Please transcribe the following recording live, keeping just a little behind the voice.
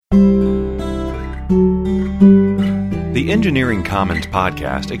The Engineering Commons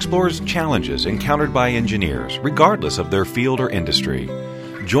podcast explores challenges encountered by engineers, regardless of their field or industry.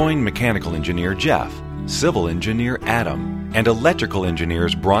 Join mechanical engineer Jeff, civil engineer Adam, and electrical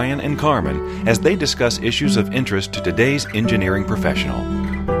engineers Brian and Carmen as they discuss issues of interest to today's engineering professional.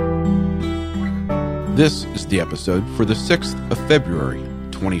 This is the episode for the 6th of February,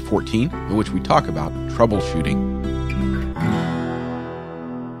 2014, in which we talk about troubleshooting.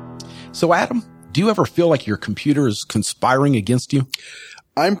 So, Adam, do you ever feel like your computer is conspiring against you?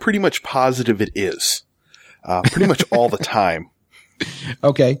 I'm pretty much positive it is. Pretty much all the time.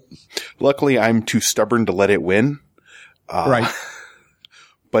 Okay. Luckily, I'm too stubborn to let it win. Right.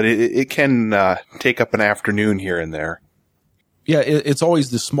 But it can take up an afternoon here and there. Yeah, it's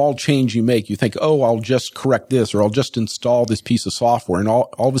always the small change you make. You think, oh, I'll just correct this, or I'll just install this piece of software, and all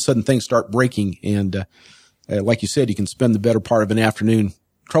of a sudden things start breaking. And like you said, you can spend the better part of an afternoon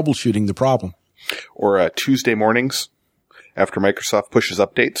troubleshooting the problem. Or Tuesday mornings after Microsoft pushes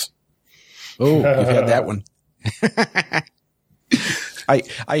updates. Oh, you've had that one.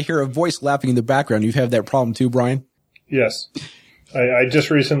 I hear a voice laughing in the background. You've had that problem too, Brian? Yes. I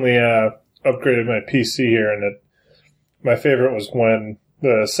just recently upgraded my PC here, and my favorite was when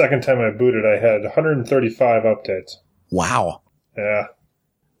the second time I booted, I had 135 updates. Wow. Yeah.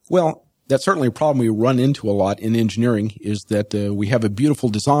 Well, that's certainly a problem we run into a lot in engineering, is that we have a beautiful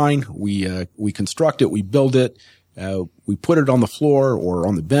design, we construct it, we build it, we put it on the floor or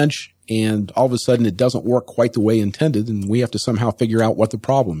on the bench, and all of a sudden it doesn't work quite the way intended, and we have to somehow figure out what the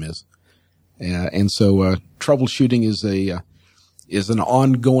problem is. And so troubleshooting is an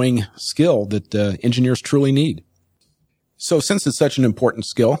ongoing skill that engineers truly need. So since it's such an important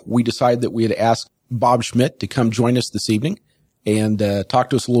skill, we decided that we had asked Bob Schmidt to come join us this evening and talk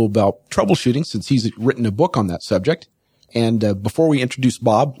to us a little about troubleshooting, since he's written a book on that subject. And before we introduce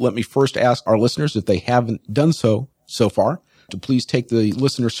Bob, let me first ask our listeners, if they haven't done so far, to please take the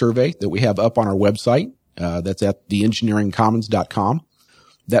listener survey that we have up on our website. That's at theengineeringcommons.com.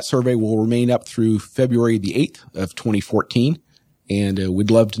 That survey will remain up through February the 8th of 2014. And we'd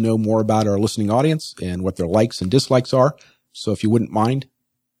love to know more about our listening audience and what their likes and dislikes are. So if you wouldn't mind,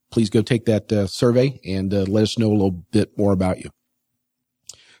 please go take that survey and let us know a little bit more about you.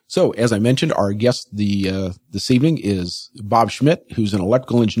 So, as I mentioned, our guest this evening is Bob Schmidt, who's an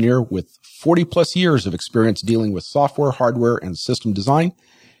electrical engineer with 40-plus years of experience dealing with software, hardware, and system design.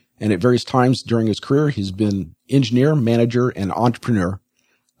 And at various times during his career, he's been engineer, manager, and entrepreneur.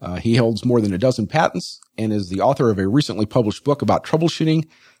 He holds more than a dozen patents and is the author of a recently published book about troubleshooting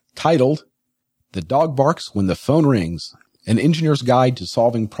titled The Dog Barks When the Phone Rings, an engineer's guide to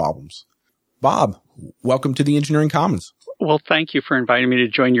solving problems. Bob, welcome to the Engineering Commons. Well, thank you for inviting me to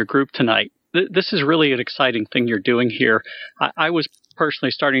join your group tonight. This is really an exciting thing you're doing here. I was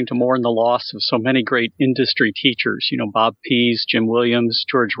personally starting to mourn the loss of so many great industry teachers, Bob Pease, Jim Williams,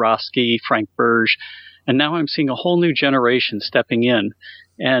 George Roski, Frank Burge, and now I'm seeing a whole new generation stepping in.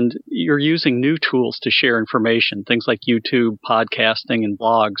 And you're using new tools to share information, things like YouTube, podcasting, and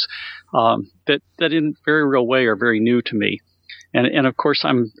blogs, that in a very real way are very new to me. And of course,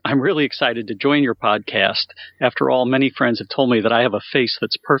 I'm really excited to join your podcast. After all, many friends have told me that I have a face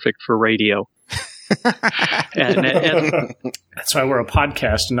that's perfect for radio. and That's why we're a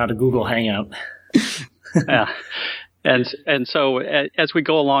podcast and not a Google Hangout. Yeah. And so as we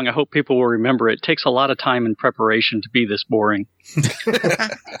go along, I hope people will remember it takes a lot of time and preparation to be this boring.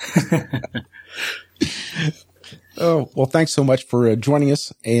 Oh, well, thanks so much for joining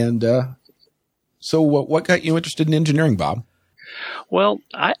us. And so what got you interested in engineering, Bob? Well,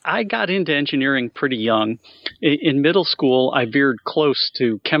 I got into engineering pretty young. In middle school, I veered close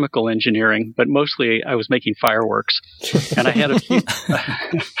to chemical engineering, but mostly I was making fireworks. And I had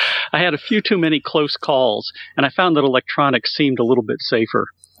a few too many close calls, and I found that electronics seemed a little bit safer.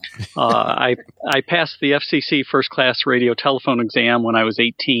 I passed the FCC first class radio telephone exam when I was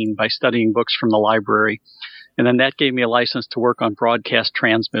 18 by studying books from the library. And then that gave me a license to work on broadcast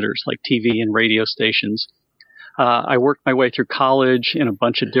transmitters like TV and radio stations. I worked my way through college in a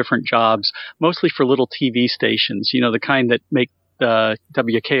bunch of different jobs, mostly for little TV stations, the kind that make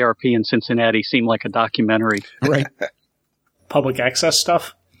WKRP in Cincinnati seem like a documentary. Right. Public access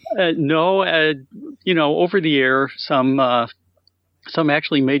stuff? No, over the air, some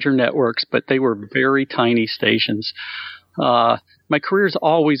actually major networks, but they were very tiny stations. My career's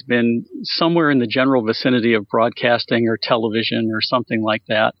always been somewhere in the general vicinity of broadcasting or television or something like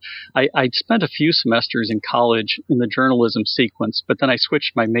that. I'd spent a few semesters in college in the journalism sequence, but then I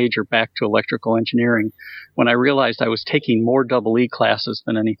switched my major back to electrical engineering when I realized I was taking more EE classes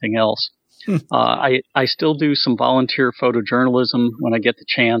than anything else. I still do some volunteer photojournalism when I get the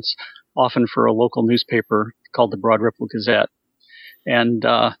chance, often for a local newspaper called the Broad Ripple Gazette. And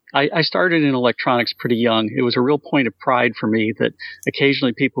I started in electronics pretty young. It was a real point of pride for me that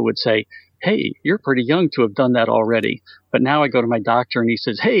occasionally people would say, hey, you're pretty young to have done that already. But now I go to my doctor and he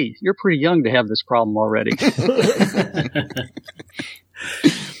says, hey, you're pretty young to have this problem already.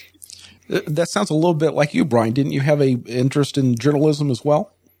 That sounds a little bit like you, Brian. Didn't you have an interest in journalism as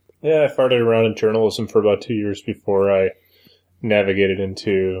well? Yeah, I farted around in journalism for about 2 years before I navigated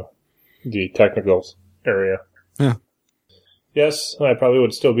into the technicals area. Yeah. Yes, I probably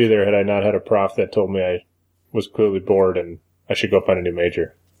would still be there had I not had a prof that told me I was clearly bored and I should go find a new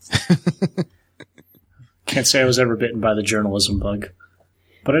major. Can't say I was ever bitten by the journalism bug,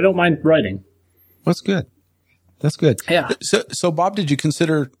 but I don't mind writing. That's good. That's good. Yeah. So Bob, did you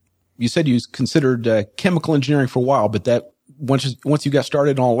consider, you said you considered chemical engineering for a while, but that once you got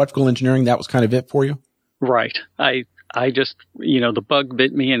started on electrical engineering, that was kind of it for you? Right. I just, the bug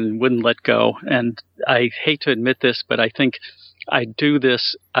bit me and wouldn't let go. And I hate to admit this, but I think I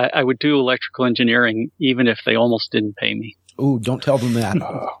would do electrical engineering even if they almost didn't pay me. Ooh, don't tell them that.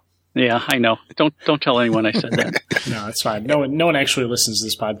 Yeah, I know. Don't tell anyone I said that. No, it's fine. No one actually listens to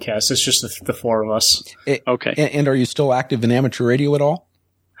this podcast. It's just the four of us. Okay. And are you still active in amateur radio at all?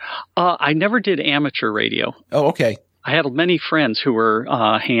 I never did amateur radio. Oh, okay. I had many friends who were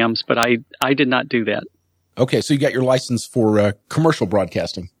hams, but I did not do that. Okay, so you got your license for commercial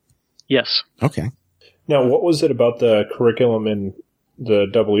broadcasting? Yes. Okay. Now, what was it about the curriculum in the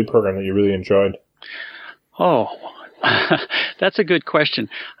EE program that you really enjoyed? Oh, that's a good question.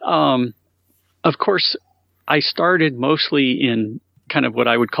 Of course, I started mostly in kind of what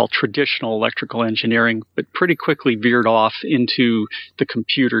I would call traditional electrical engineering, but pretty quickly veered off into the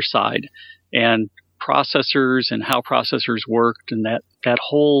computer side and processors and how processors worked, and that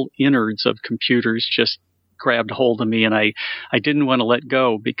whole innards of computers just grabbed hold of me, and I didn't want to let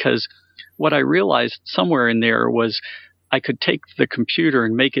go, because what I realized somewhere in there was I could take the computer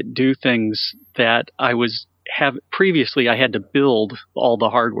and make it do things that previously I had to build all the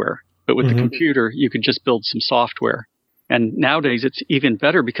hardware, but with the computer you could just build some software. And nowadays it's even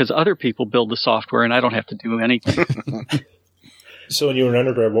better because other people build the software and I don't have to do anything. So when you were an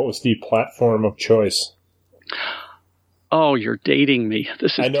undergrad, what was the platform of choice? Oh, you're dating me.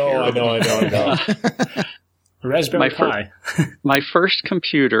 This is I know. Raspberry Pi. My first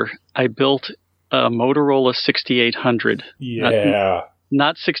computer, I built a Motorola 6800. Yeah.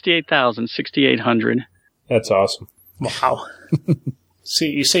 Not 68,000, 6800. That's awesome. Wow.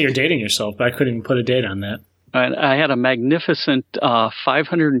 See, you say you're dating yourself, but I couldn't even put a date on that. And I had a magnificent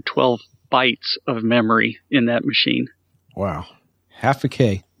 512 bytes of memory in that machine. Wow. Half a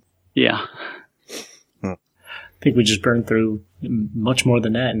K. Yeah. I think we just burned through much more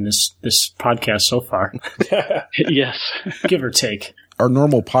than that in this podcast so far. Yes. Give or take. Our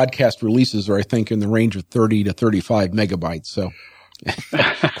normal podcast releases are, I think, in the range of 30 to 35 megabytes. So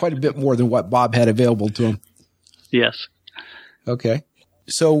quite a bit more than what Bob had available to him. Yes. Okay.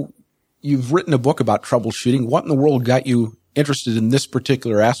 So you've written a book about troubleshooting. What in the world got you interested in this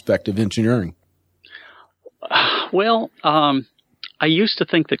particular aspect of engineering? Well, I used to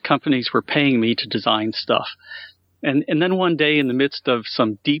think that companies were paying me to design stuff. And then one day, in the midst of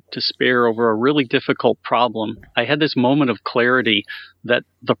some deep despair over a really difficult problem, I had this moment of clarity that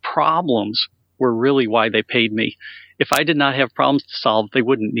the problems were really why they paid me. If I did not have problems to solve, they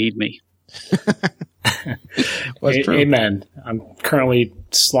wouldn't need me. Well, that's true. Amen. I'm currently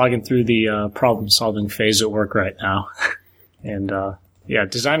slogging through the problem-solving phase at work right now. And,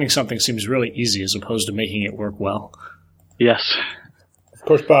 designing something seems really easy as opposed to making it work well. Yes. Of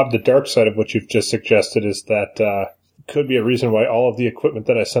course, Bob, the dark side of what you've just suggested is that could be a reason why all of the equipment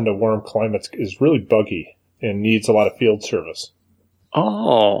that I send to warm climates is really buggy and needs a lot of field service.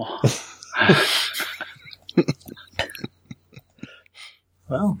 Oh.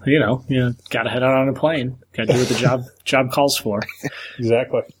 Well, you got to head out on a plane. Got to do what the job calls for.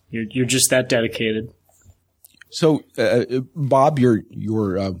 Exactly. You're just that dedicated. So, Bob, your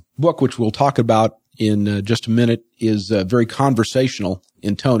book, which we'll talk about in just a minute, is very conversational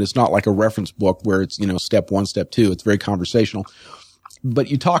in tone. It's not like a reference book where it's, step 1, step 2. It's very conversational. But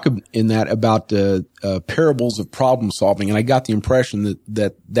you talk in that about parables of problem solving, and I got the impression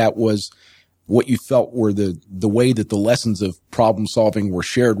that was what you felt were the way that the lessons of problem solving were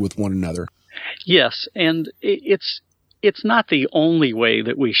shared with one another. Yes, and it's not the only way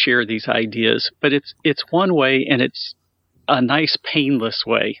that we share these ideas, but it's one way, and it's a nice, painless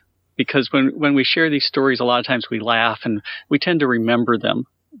way. Because when we share these stories, a lot of times we laugh and we tend to remember them.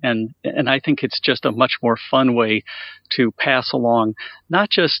 And I think it's just a much more fun way to pass along not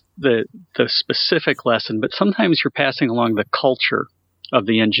just the specific lesson, but sometimes you're passing along the culture of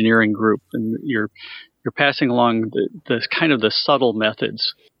the engineering group, and you're You're passing along the kind of the subtle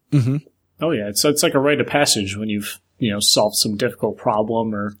methods. Mm-hmm. Oh yeah, it's like a rite of passage when you've solved some difficult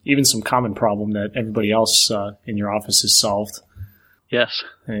problem or even some common problem that everybody else in your office has solved. Yes,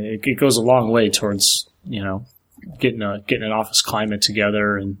 it goes a long way towards getting an office climate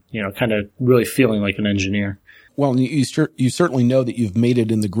together and kind of really feeling like an engineer. Well, you certainly know that you've made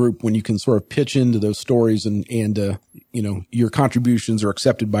it in the group when you can sort of pitch into those stories and your contributions are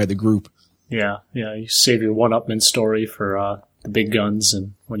accepted by the group. Yeah. You save your one-upman story for the big guns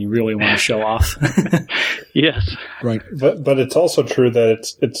and when you really want to show off. Yes, right. But it's also true that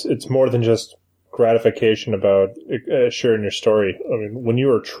it's more than just gratification about sharing your story. I mean, when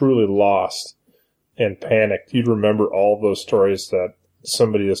you are truly lost and panicked, you'd remember all those stories that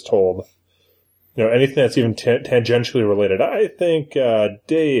somebody has told. Anything that's even tangentially related. I think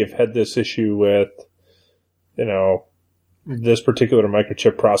Dave had this issue with, this particular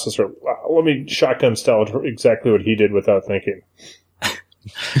microchip processor. Let me shotgun style exactly what he did without thinking.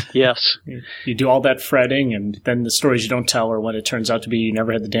 Yes. You do all that fretting, and then the stories you don't tell are when it turns out to be you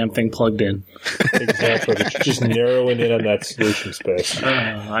never had the damn thing plugged in. Exactly. Just narrowing in on that solution space.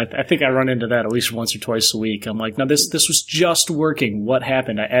 I think I run into that at least once or twice a week. I'm like, no, this was just working. What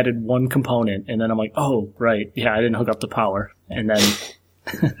happened? I added one component, and then I'm like, oh, right. Yeah, I didn't hook up the power. And then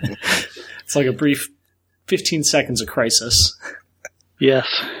it's like a brief 15 seconds of crisis. Yes.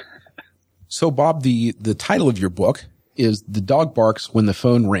 So, Bob, the title of your book is The Dog Barks When the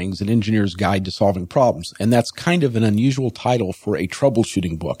Phone Rings, An Engineer's Guide to Solving Problems. And that's kind of an unusual title for a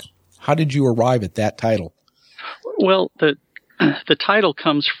troubleshooting book. How did you arrive at that title? Well, the title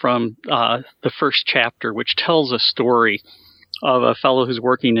comes from the first chapter, which tells a story of a fellow who's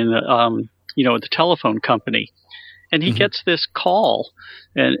working in the telephone company. And he gets this call,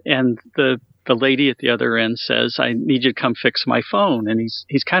 and the lady at the other end says, I need you to come fix my phone. And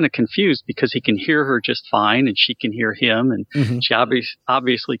he's kind of confused because he can hear her just fine and she can hear him. And she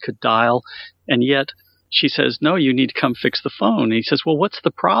obviously could dial. And yet she says, no, you need to come fix the phone. And he says, well, what's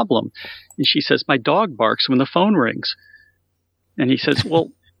the problem? And she says, my dog barks when the phone rings. And he says,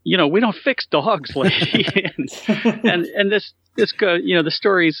 well, we don't fix dogs, lady. and this the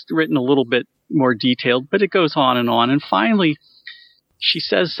story's written a little bit more detailed, but it goes on. And finally, she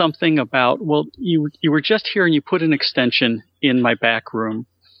says something about, well, you were just here and you put an extension in my back room.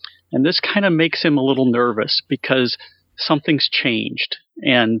 And this kind of makes him a little nervous because something's changed.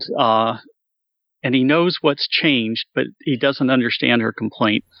 And he knows what's changed, but he doesn't understand her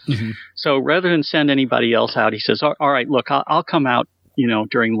complaint. Mm-hmm. So rather than send anybody else out, he says, all right, look, I'll come out,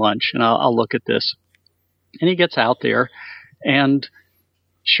 during lunch and I'll look at this. And he gets out there and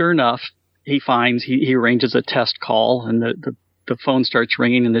sure enough, he arranges a test call and the phone starts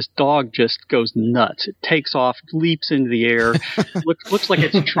ringing and this dog just goes nuts. It takes off, leaps into the air, looks like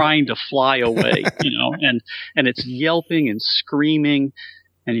it's trying to fly away, and it's yelping and screaming.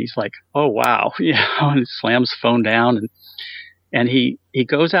 And he's like, oh, wow, and he slams the phone down and he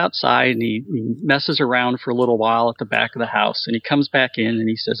goes outside and he messes around for a little while at the back of the house and he comes back in and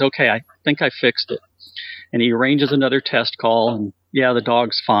he says, okay, I think I fixed it. And he arranges another test call and yeah, the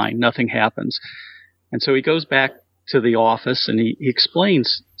dog's fine. Nothing happens. And so he goes back to the office and he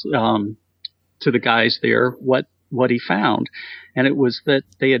explains to the guys there what he found. And it was that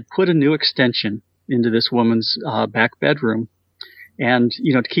they had put a new extension into this woman's back bedroom. And,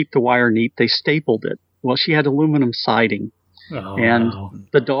 to keep the wire neat, they stapled it. Well, she had aluminum siding. Oh, and wow.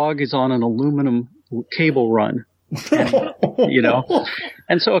 The dog is on an aluminum cable run. And,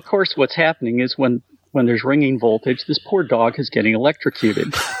 and so, of course, what's happening is when there's ringing voltage, this poor dog is getting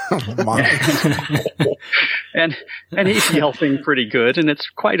electrocuted. and he's yelping pretty good, and it's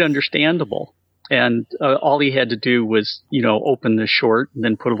quite understandable. And all he had to do was, open the short and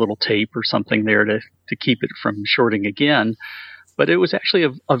then put a little tape or something there to keep it from shorting again. But it was actually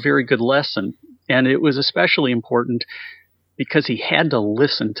a very good lesson. And it was especially important because he had to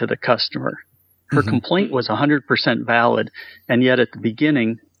listen to the customer. Her complaint was 100% valid, and yet at the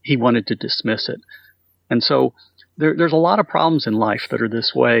beginning, he wanted to dismiss it. And so there's a lot of problems in life that are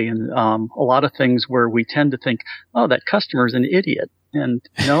this way, and a lot of things where we tend to think, oh, that customer's an idiot. And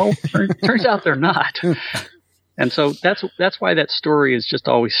no, turns out they're not. And so that's why that story has just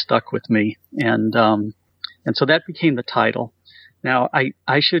always stuck with me. And so that became the title. Now,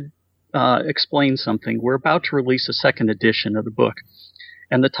 I should explain something. We're about to release a second edition of the book,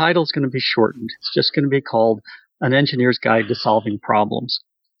 and the title is going to be shortened. It's just going to be called An Engineer's Guide to Solving Problems.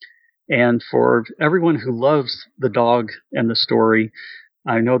 And for everyone who loves the dog and the story,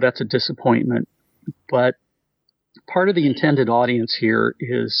 I know that's a disappointment, but part of the intended audience here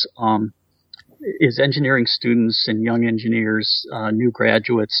is engineering students and young engineers, new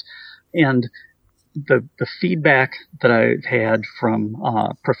graduates. And the feedback that I've had from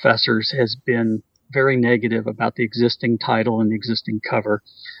professors has been very negative about the existing title and the existing cover.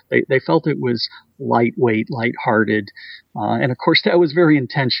 They felt it was lightweight, lighthearted, and of course that was very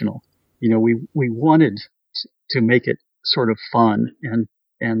intentional. We wanted to make it sort of fun,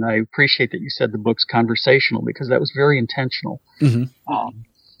 and I appreciate that you said the book's conversational, because that was very intentional. Mm-hmm.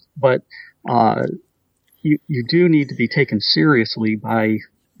 But you do need to be taken seriously by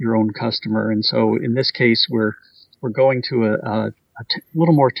your own customer, and so in this case we're going to a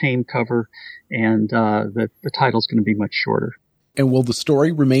little more tame cover, and the title's going to be much shorter. And will the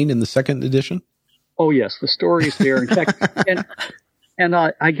story remain in the second edition? Oh yes, the story is there. In fact, and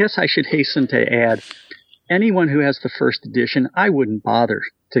I guess I should hasten to add, anyone who has the first edition, I wouldn't bother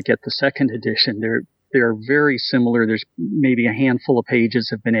to get the second edition. They're very similar. There's maybe a handful of pages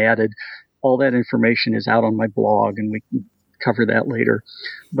have been added. All that information is out on my blog, and we can cover that later.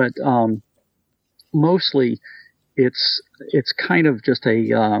 But mostly, it's kind of just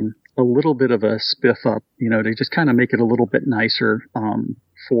a little bit of a spiff up, to just kind of make it a little bit nicer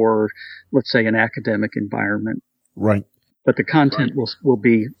for, let's say, an academic environment. Right. But the content will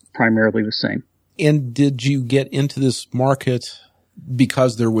be primarily the same. And did you get into this market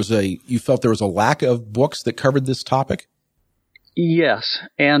because you felt there was a lack of books that covered this topic? Yes.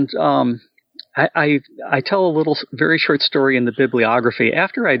 And I tell a little, very short story in the bibliography.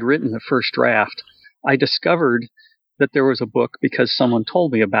 After I'd written the first draft, I discovered that there was a book because someone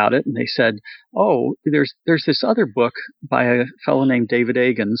told me about it, and they said, "Oh, there's this other book by a fellow named David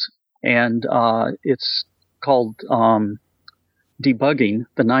Agans, and it's called Debugging: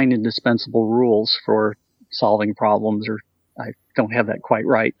 The 9 Indispensable Rules for Solving Problems," or I don't have that quite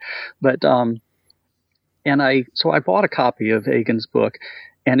right, but so I bought a copy of Agans' book,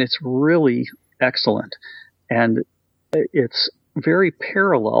 and it's really excellent, and it's very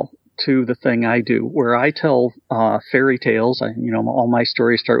parallel to the thing I do, where I tell fairy tales. All my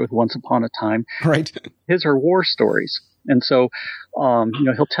stories start with once upon a time. Right. His are war stories. And so,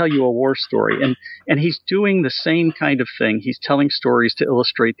 he'll tell you a war story, and he's doing the same kind of thing. He's telling stories to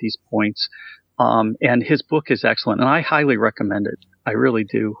illustrate these points. And his book is excellent, and I highly recommend it. I really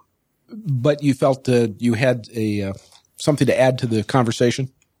do. But you felt you had something to add to the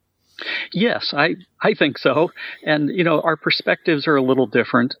conversation? Yes, I think so. And, our perspectives are a little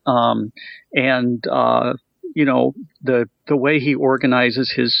different. The way he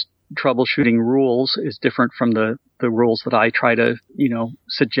organizes his troubleshooting rules is different from the rules that I try to,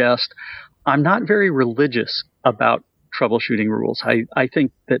 suggest. I'm not very religious about troubleshooting rules. I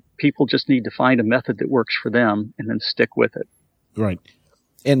think that people just need to find a method that works for them and then stick with it. Right.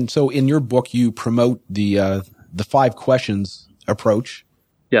 And so in your book, you promote the 5 questions approach.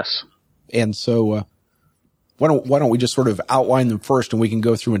 Yes. And so why don't we just sort of outline them first, and we can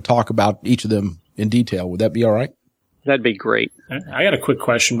go through and talk about each of them in detail. Would that be all right? That'd be great. I got a quick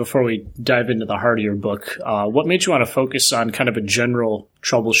question before we dive into the heart of your book. What made you want to focus on kind of a general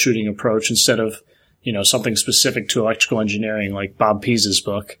troubleshooting approach instead of, something specific to electrical engineering like Bob Pease's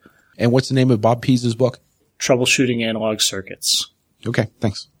book? And what's the name of Bob Pease's book? Troubleshooting Analog Circuits. Okay,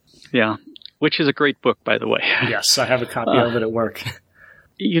 thanks. Yeah, which is a great book, by the way. Yes, I have a copy of it at work.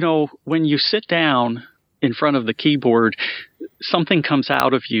 When you sit down in front of the keyboard, something comes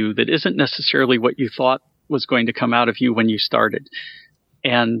out of you that isn't necessarily what you thought was going to come out of you when you started.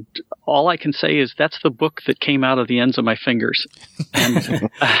 And all I can say is that's the book that came out of the ends of my fingers. And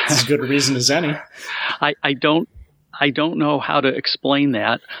that's as good a reason as any. I don't know how to explain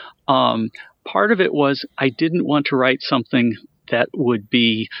that. Part of it was I didn't want to write something that would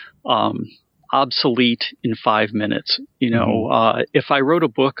be obsolete in 5 minutes. If I wrote a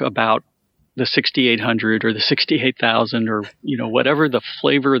book about the 6800 or the 68,000 or, whatever the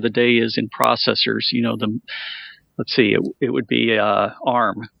flavor of the day is in processors, let's see, it would be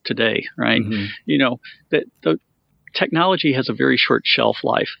ARM today, right? Mm-hmm. The technology has a very short shelf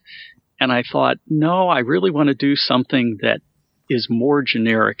life. And I thought, no, I really want to do something that is more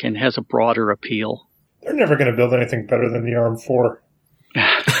generic and has a broader appeal. They're never going to build anything better than the ARM 4.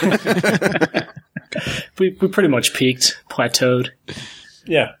 we pretty much peaked, plateaued.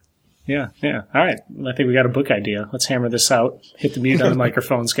 Yeah. Yeah. All right. I think we got a book idea. Let's hammer this out. Hit the mute on the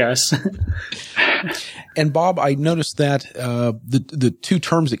microphones, guys. And Bob, I noticed that the 2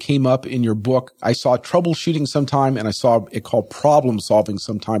 terms that came up in your book, I saw troubleshooting sometime and I saw it called problem solving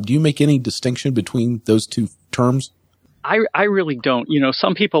sometime. Do you make any distinction between those 2 terms? I really don't.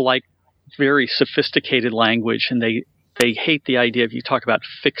 Some people like very sophisticated language, and they hate the idea of you talk about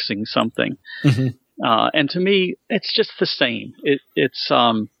fixing something. Mm-hmm. And to me, it's just the same. It's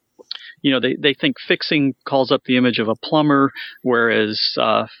They think fixing calls up the image of a plumber, whereas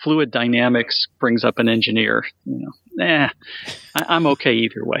fluid dynamics brings up an engineer. I'm okay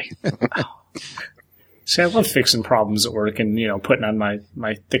either way. See, I love fixing problems at work and, putting on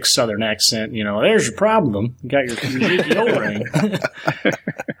my thick Southern accent. There's your problem. You got your leaky O-ring.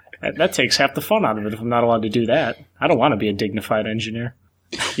 That takes half the fun out of it if I'm not allowed to do that. I don't want to be a dignified engineer.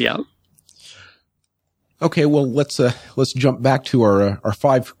 Yeah. Okay, well, let's jump back to our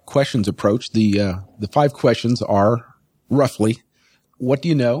 5 questions approach. The 5 questions are roughly: what do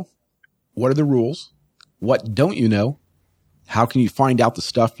you know? What are the rules? What don't you know? How can you find out the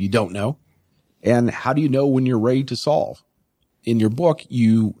stuff you don't know? And how do you know when you're ready to solve? In your book,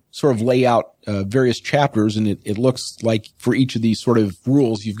 you sort of lay out various chapters, and it looks like for each of these sort of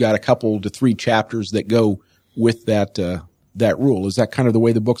rules, you've got a couple to 3 chapters that go with that rule. Is that kind of the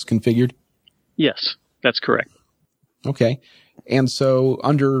way the book's configured? Yes, that's correct. Okay. And so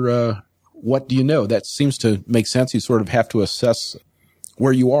under what do you know? That seems to make sense. You sort of have to assess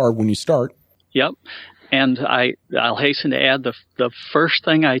where you are when you start. Yep. And I'll hasten to add the first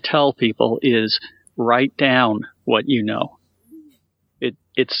thing I tell people is write down what you know.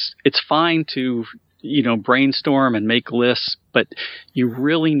 It's fine to, brainstorm and make lists, but you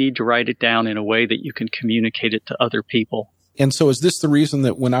really need to write it down in a way that you can communicate it to other people. And so is this the reason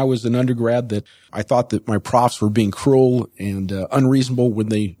that when I was an undergrad that I thought that my profs were being cruel and unreasonable when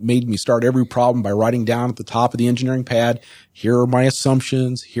they made me start every problem by writing down at the top of the engineering pad, here are my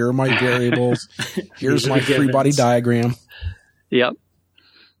assumptions, here are my variables, here's my free body diagram? Yep.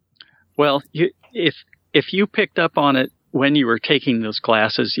 Well, if you picked up on it when you were taking those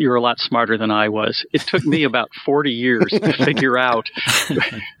classes, you were a lot smarter than I was. It took me about 40 years to figure out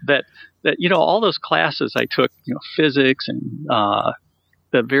that all those classes I took, physics and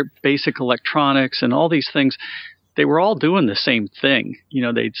the very basic electronics and all these things, they were all doing the same thing.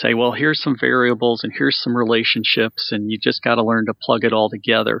 They'd say, well, here's some variables and here's some relationships, and you just got to learn to plug it all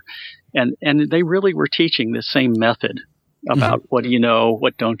together. And they really were teaching the same method about what do you know,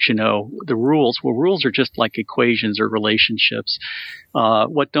 what don't you know, the rules. Well, rules are just like equations or relationships.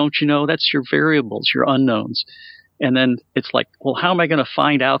 What don't you know? That's your variables, your unknowns. And then it's like, well, how am I going to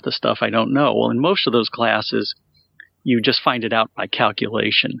find out the stuff I don't know? Well, in most of those classes, you just find it out by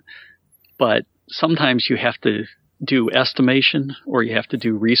calculation. But sometimes you have to do estimation or you have to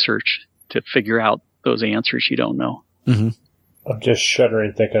do research to figure out those answers you don't know. Mm-hmm. I'm just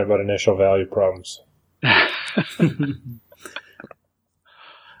shuddering thinking about initial value problems.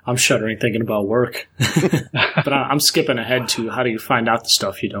 I'm shuddering thinking about work. But I'm skipping ahead to how do you find out the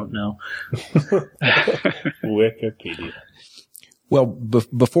stuff you don't know. Wikipedia. Well,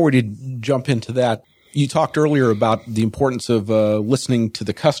 before we did jump into that, you talked earlier about the importance of listening to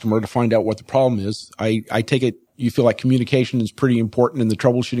the customer to find out what the problem is. I take it you feel like communication is pretty important in the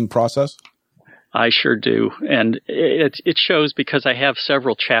troubleshooting process? I sure do. And it shows because I have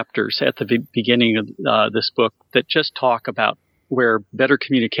several chapters at the beginning of this book that just talk about where better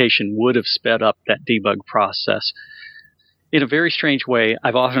communication would have sped up that debug process. In a very strange way,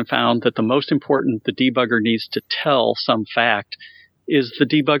 I've often found that the most important the debugger needs to tell some fact is the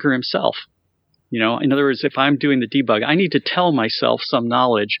debugger himself. In other words, if I'm doing the debug, I need to tell myself some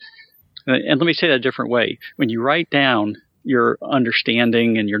knowledge. And let me say that a different way. When you write down your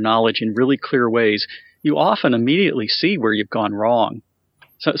understanding and your knowledge in really clear ways, you often immediately see where you've gone wrong.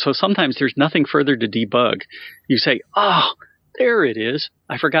 So sometimes there's nothing further to debug. You say, there it is.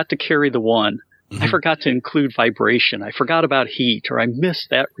 I forgot to carry the 1. I forgot to include vibration. I forgot about heat, or I missed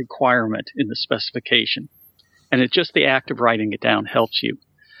that requirement in the specification. And it's just the act of writing it down helps you.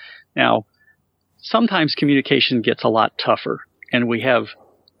 Now, sometimes communication gets a lot tougher, and we have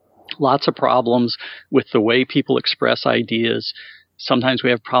lots of problems with the way people express ideas. Sometimes we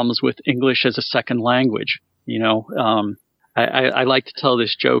have problems with English as a second language. I like to tell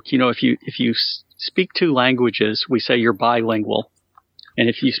this joke. If you speak 2 languages, we say you're bilingual. And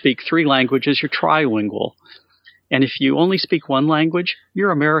if you speak 3 languages, you're trilingual. And if you only speak 1 language,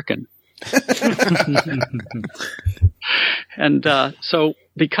 you're American. And so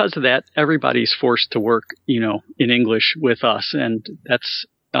because of that, everybody's forced to work, in English with us. And that's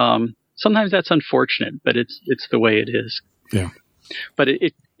sometimes that's unfortunate, but it's the way it is. Yeah. But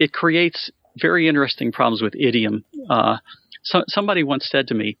it creates very interesting problems with idiom. Somebody once said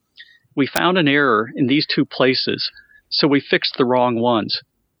to me, we found an error in these 2 places, so we fixed the wrong ones.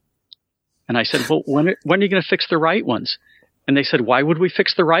 And I said, well, when are you going to fix the right ones? And they said, why would we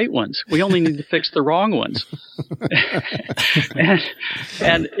fix the right ones? We only need to fix the wrong ones.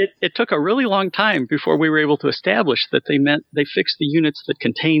 and it took a really long time before we were able to establish that they meant they fixed the units that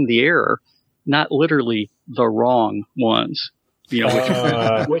contained the error, not literally the wrong ones.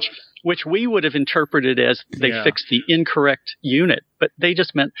 which we would have interpreted as they fixed the incorrect unit, but they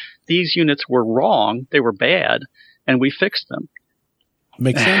just meant these units were wrong, they were bad, and we fixed them.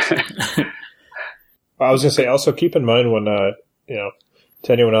 Makes sense. I was going to say, also keep in mind when, to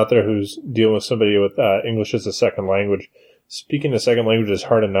anyone out there who's dealing with somebody with English as a second language, speaking a second language is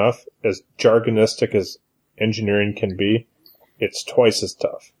hard enough. As jargonistic as engineering can be, it's twice as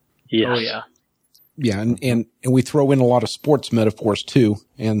tough. Yes. Oh, yeah. Yeah, and we throw in a lot of sports metaphors too,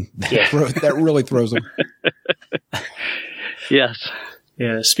 and that really throws them. Yes.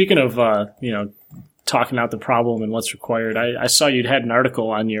 Yeah. Speaking of, talking out the problem and what's required, I saw you'd had an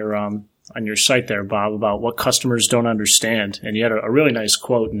article on your site there, Bob, about what customers don't understand, and you had a really nice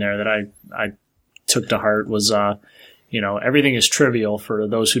quote in there that I took to heart. Was everything is trivial for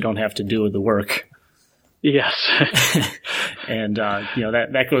those who don't have to do the work. Yes. And,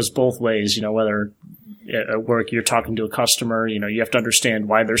 that goes both ways, whether at work you're talking to a customer, you have to understand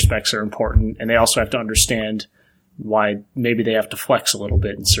why their specs are important, and they also have to understand why maybe they have to flex a little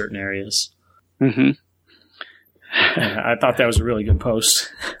bit in certain areas. Mm-hmm. I thought that was a really good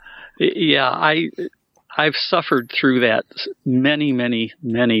post. Yeah, I've suffered through that many, many,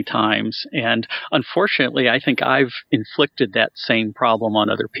 many times, and unfortunately, I think I've inflicted that same problem on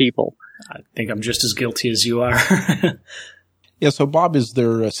other people. I think I'm just as guilty as you are. Yeah. So, Bob, is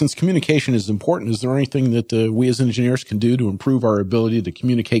there, since communication is important, is there anything that we as engineers can do to improve our ability to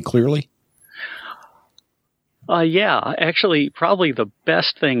communicate clearly? Yeah, actually, probably the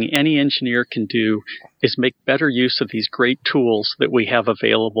best thing any engineer can do is make better use of these great tools that we have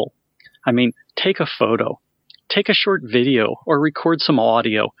available. I mean, take a photo, take a short video, or record some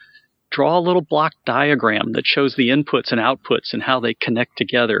audio. Draw a little block diagram that shows the inputs and outputs and how they connect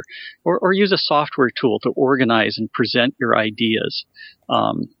together, or use a software tool to organize and present your ideas.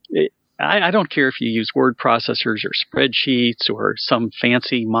 I don't care if you use word processors or spreadsheets or some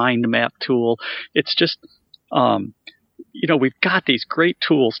fancy mind map tool. It's just, we've got these great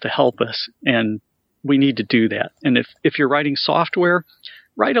tools to help us, and we need to do that. And if you're writing software,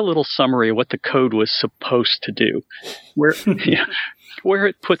 write a little summary of what the code was supposed to do. Where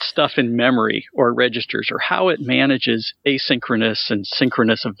it puts stuff in memory or registers, or how it manages asynchronous and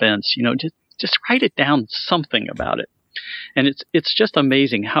synchronous events. Just write it down, something about it. And it's just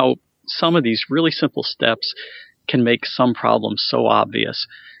amazing how some of these really simple steps can make some problems so obvious.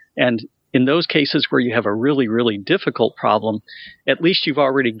 And in those cases where you have a really, really difficult problem, at least you've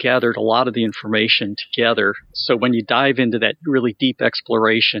already gathered a lot of the information together. So when you dive into that really deep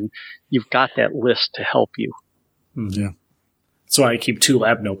exploration, you've got that list to help you. Yeah. That's why I keep 2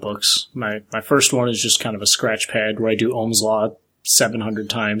 lab notebooks. My first one is just kind of a scratch pad where I do Ohm's law 700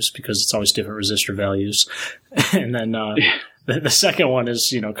 times because it's always different resistor values. And then the second one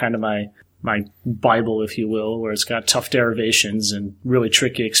is, kind of my Bible, if you will, where it's got tough derivations and really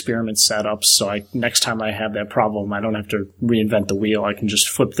tricky experiment setups. So next time I have that problem, I don't have to reinvent the wheel. I can just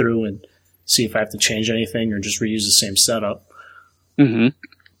flip through and see if I have to change anything or just reuse the same setup. Mm-hmm.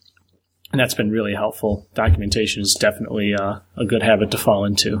 And that's been really helpful. Documentation is definitely a good habit to fall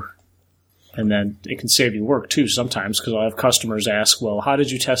into. And then it can save you work, too, sometimes, because I'll have customers ask, well, how did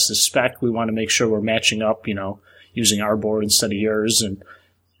you test the spec? We want to make sure we're matching up, using our board instead of yours. And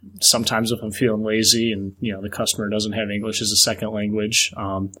sometimes if I'm feeling lazy and, the customer doesn't have English as a second language,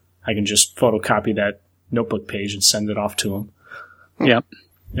 I can just photocopy that notebook page and send it off to them. Yep.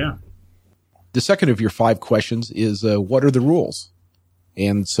 Yeah. The second of your 5 questions is, what are the rules?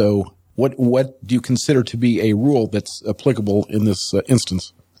 And so what do you consider to be a rule that's applicable in this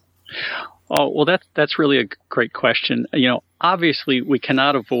instance? Oh, well, that's really a great question. Obviously we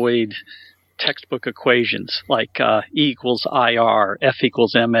cannot avoid textbook equations like E equals IR, F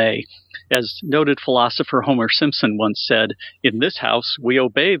equals MA. As noted philosopher Homer Simpson once said, in this house, we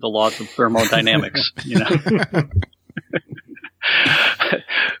obey the laws of thermodynamics.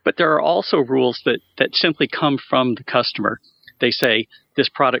 But there are also rules that simply come from the customer. They say this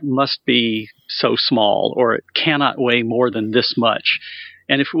product must be so small, or it cannot weigh more than this much.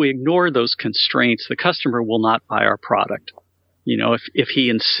 And if we ignore those constraints, the customer will not buy our product. If he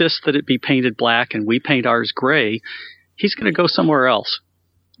insists that it be painted black and we paint ours gray, he's going to go somewhere else.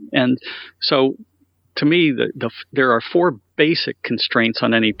 And so to me, there are 4 basic constraints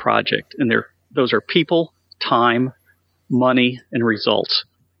on any project, and those are people, time, money, and results.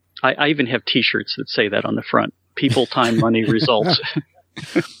 I even have T-shirts that say that on the front. People, time, money, results.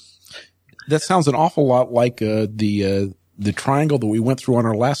 That sounds an awful lot like the triangle that we went through on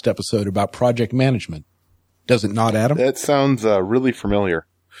our last episode about project management. Does it not, Adam? That sounds really familiar.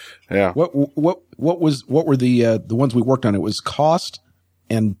 Yeah. What were the ones we worked on? It was cost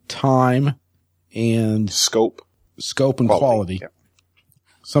and time and scope. Scope and quality. Yeah.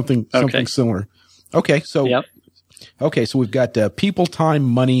 Something similar. Okay. So, Yep. Okay. So we've got people, time,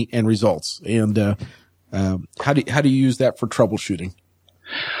 money, and results. And how do you use that for troubleshooting?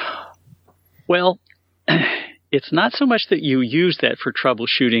 Well, it's not so much that you use that for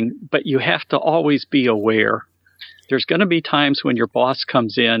troubleshooting, but you have to always be aware. There's going to be times when your boss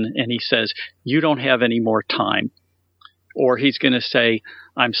comes in and he says, you don't have any more time. Or he's going to say,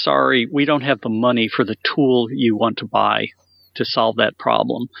 I'm sorry, we don't have the money for the tool you want to buy to solve that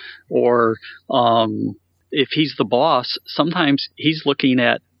problem. Or if he's the boss, sometimes he's looking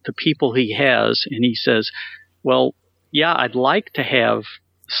at the people he has and he says, well, yeah, I'd like to have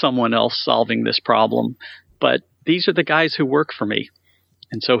someone else solving this problem, but these are the guys who work for me.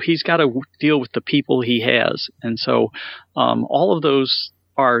 And so he's got to deal with the people he has. And so all of those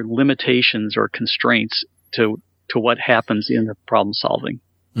are limitations or constraints to what happens in the problem solving.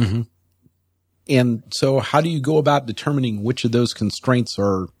 Mm-hmm. And so how do you go about determining which of those constraints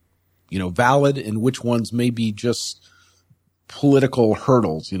are, valid and which ones may be just political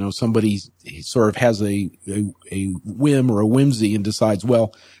hurdles? Somebody sort of has a whim or a whimsy and decides,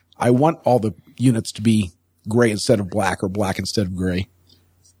 well, I want all the units to be gray instead of black or black instead of gray.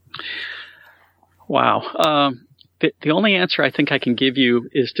 Wow. The only answer I think I can give you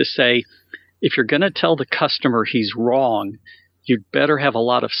is to say, if you're going to tell the customer he's wrong, you'd better have a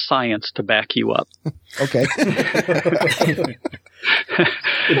lot of science to back you up. Okay.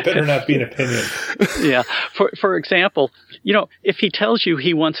 It better not be an opinion. Yeah. For example, if he tells you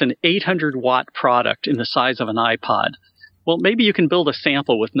he wants an 800-watt product in the size of an iPod, well, maybe you can build a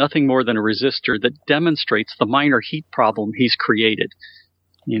sample with nothing more than a resistor that demonstrates the minor heat problem he's created.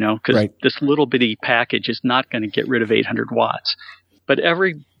 Because this little bitty package is not going to get rid of 800 watts. But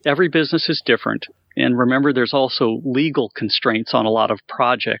every business is different. And remember, there's also legal constraints on a lot of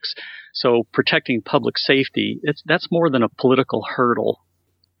projects. So protecting public safety, that's more than a political hurdle.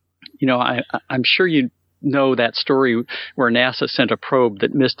 I'm sure you know that story where NASA sent a probe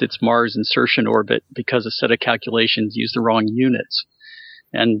that missed its Mars insertion orbit because a set of calculations used the wrong units.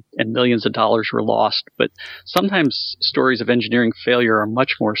 And millions of dollars were lost. But sometimes stories of engineering failure are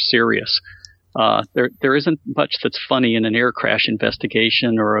much more serious. There isn't much that's funny in an air crash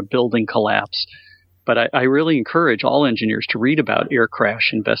investigation or a building collapse. But I really encourage all engineers to read about air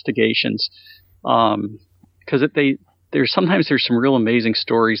crash investigations, because there's some real amazing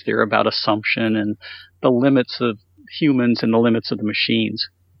stories there about assumption and the limits of humans and the limits of the machines.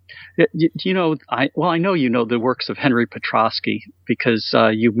 I know you know the works of Henry Petrosky because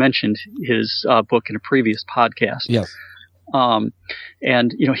you mentioned his book in a previous podcast. Yes.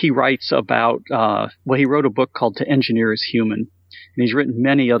 And he writes about he wrote a book called To Engineer is Human. And he's written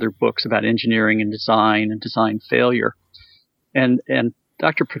many other books about engineering and design failure. And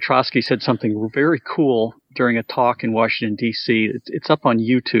Dr. Petrosky said something very cool during a talk in Washington, D.C. It's up on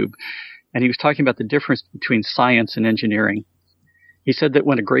YouTube. And he was talking about the difference between science and engineering. He said that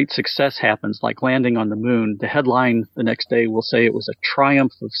when a great success happens, like landing on the moon, the headline the next day will say it was a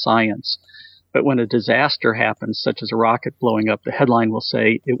triumph of science. But when a disaster happens, such as a rocket blowing up, the headline will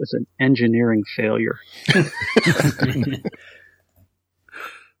say it was an engineering failure.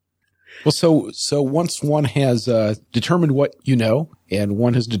 Well, so once one has determined what and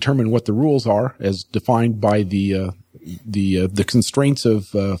one has determined what the rules are, as defined by the constraints of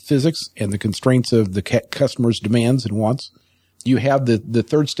physics and the constraints of the customer's demands and wants, you have the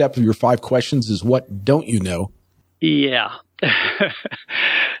third step of your 5 questions is what don't you know? Yeah,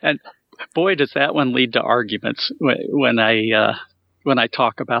 and boy, does that one lead to arguments when I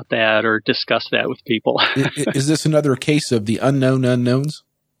talk about that or discuss that with people. Is this another case of the unknown unknowns?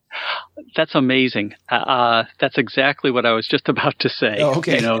 That's amazing. That's exactly what I was just about to say. Oh,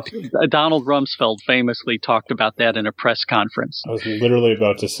 okay. Donald Rumsfeld famously talked about that in a press conference. I was literally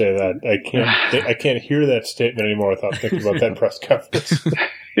about to say that. I can't hear that statement anymore without thinking about that press conference.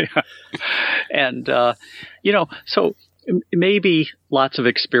 Yeah. And, so maybe lots of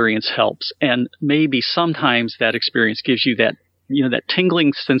experience helps. And maybe sometimes that experience gives you that, that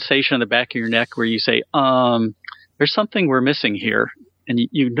tingling sensation in the back of your neck where you say, there's something we're missing here. And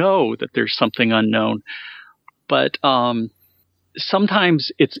you know that there's something unknown, but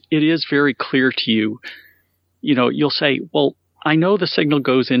sometimes it is very clear to you. You'll say, "Well, I know the signal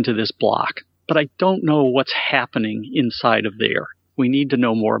goes into this block, but I don't know what's happening inside of there. We need to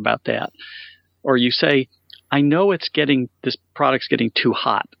know more about that." Or you say, "I know this product's getting too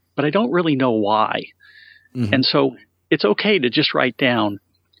hot, but I don't really know why." Mm-hmm. And so it's okay to just write down,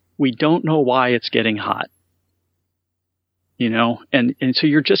 "We don't know why it's getting hot." And so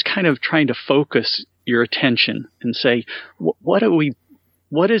you're just kind of trying to focus your attention and say, what do we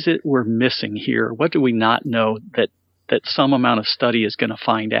what is it we're missing here? What do we not know that some amount of study is going to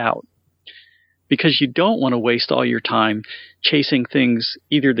find out? Because you don't want to waste all your time chasing things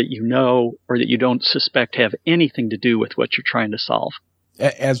either that you know or that you don't suspect have anything to do with what you're trying to solve.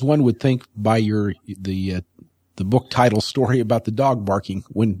 As one would think by the book title story about the dog barking,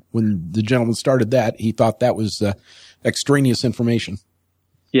 when the gentleman started that, he thought that was extraneous information.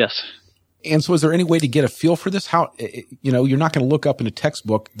 Yes. And so is there any way to get a feel for this? How, you're not going to look up in a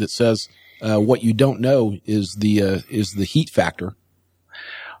textbook that says what you don't know is the heat factor.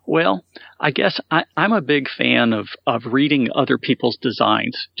 Well, I guess I'm a big fan of reading other people's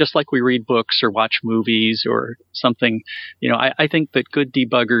designs, just like we read books or watch movies or something. I think that good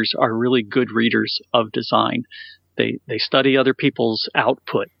debuggers are really good readers of design. They study other people's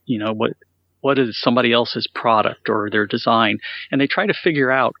output, what is somebody else's product or their design, and they try to figure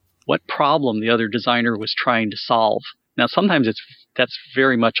out what problem the other designer was trying to solve. Now, sometimes that's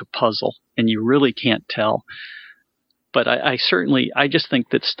very much a puzzle, and you really can't tell. But I just think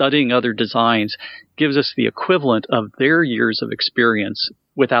that studying other designs gives us the equivalent of their years of experience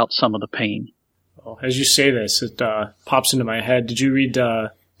without some of the pain. Well, as you say this, it pops into my head. Did you read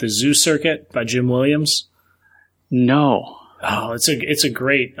The Zoo Circuit by Jim Williams? No. Oh, it's a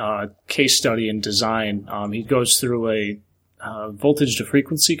great case study in design. He goes through a voltage to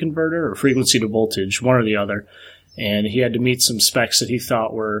frequency converter or frequency to voltage, one or the other, and he had to meet some specs that he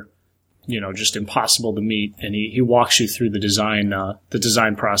thought were just impossible to meet, and he walks you through the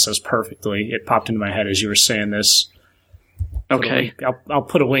design process perfectly. It popped into my head as you were saying this. Okay. I'll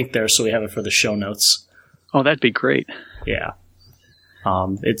put a link there so we have it for the show notes. Oh, that'd be great. Yeah.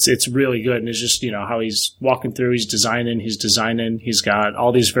 It's really good, and it's just, how he's walking through, he's designing, he's got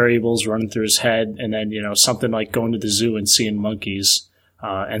all these variables running through his head, and then, something like going to the zoo and seeing monkeys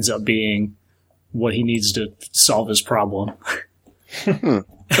ends up being what he needs to solve his problem.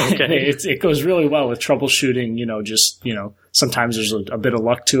 Okay. It goes really well with troubleshooting, sometimes there's a bit of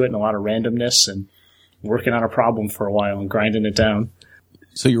luck to it and a lot of randomness and working on a problem for a while and grinding it down.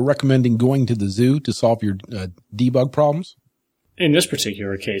 So you're recommending going to the zoo to solve your debug problems? In this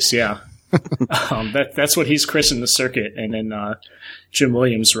particular case, yeah. That's what he's christened the circuit. And then Jim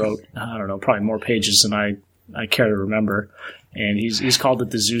Williams wrote, I don't know, probably more pages than I care to remember. And he's called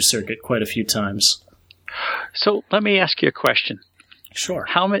it the Zoo Circuit quite a few times. So let me ask you a question. Sure.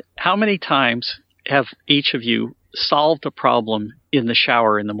 How many times have each of you solved a problem in the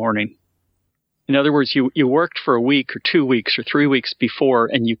shower in the morning? In other words, you worked for a week or 2 weeks or 3 weeks before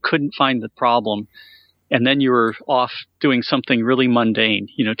and you couldn't find the problem, and then you were off doing something really mundane,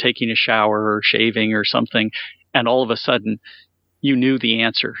 taking a shower or shaving or something, and all of a sudden you knew the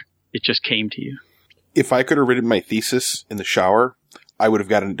answer. It just came to you. If I could have written my thesis in the shower, I would have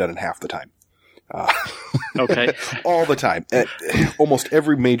gotten it done in half the time. Okay. All the time. At almost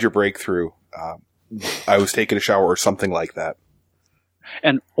every major breakthrough, I was taking a shower or something like that.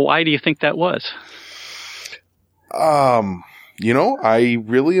 And why do you think that was? I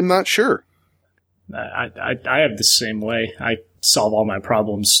really am not sure. I have the same way. I solve all my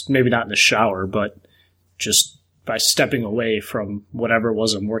problems, maybe not in the shower, but just by stepping away from whatever it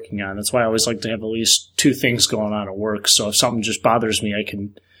was I'm working on. That's why I always like to have at least 2 things going on at work. So if something just bothers me, I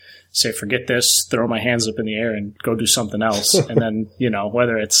can say, forget this, throw my hands up in the air and go do something else. And then,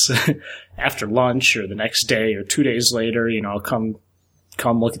 whether it's after lunch or the next day or 2 days later, I'll come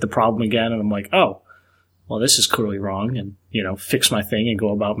look at the problem again and I'm like, oh, well, this is clearly wrong, and, fix my thing and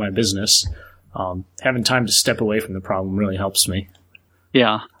go about my business. Having time to step away from the problem really helps me.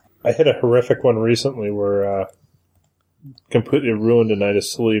 Yeah. I had a horrific one recently where completely ruined a night of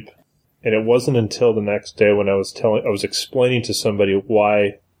sleep. And it wasn't until the next day when I was explaining to somebody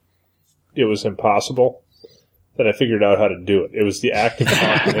why it was impossible that I figured out how to do it. It was the act of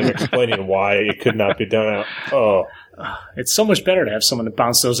talking and explaining why it could not be done. It's so much better to have someone to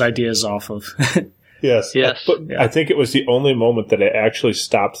bounce those ideas off of. Yes. But yeah. I think it was the only moment that I actually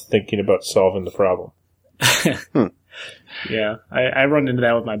stopped thinking about solving the problem. Yeah. I run into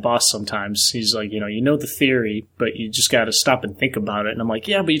that with my boss sometimes. He's like, you know the theory, but you just got to stop and think about it. And I'm like,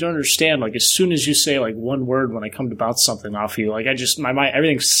 yeah, but you don't understand. Like, as soon as you say like one word when I come to bounce something off you, like my mind,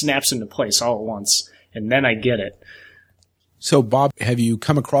 everything snaps into place all at once. And then I get it. So, Bob, have you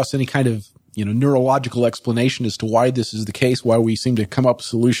come across any kind of neurological explanation as to why this is the case, why we seem to come up with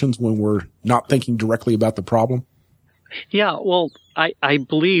solutions when we're not thinking directly about the problem? Yeah, well, I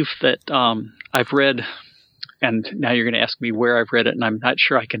believe that I've read, and now you're going to ask me where I've read it, and I'm not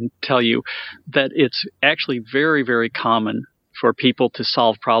sure I can tell you, that it's actually very, very common for people to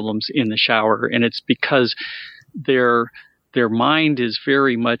solve problems in the shower, and it's because their mind is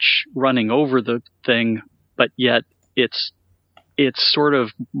very much running over the thing, but yet it's it's sort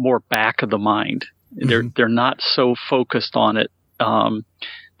of more back of the mind. They're not so focused on it.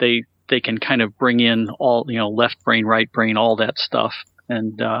 They can kind of bring in all, left brain, right brain, all that stuff,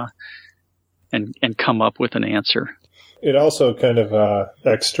 and come up with an answer. It also kind of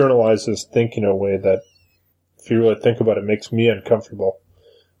externalizes thinking in a way that, if you really think about it, makes me uncomfortable,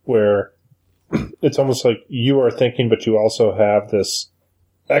 where it's almost like you are thinking, but you also have this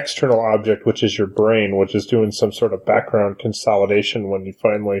external object, which is your brain, which is doing some sort of background consolidation when you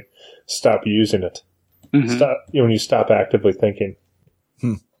finally stop using it. Mm-hmm. When you stop actively thinking.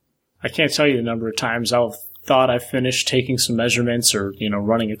 I can't tell you the number of times I've thought I finished taking some measurements or,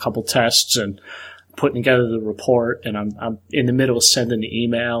 running a couple tests and putting together the report, and I'm in the middle of sending the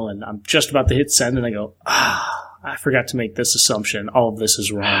email, and I'm just about to hit send, and I go, I forgot to make this assumption. All of this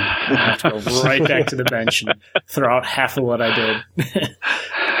is wrong. I have to go right back to the bench and throw out half of what I did.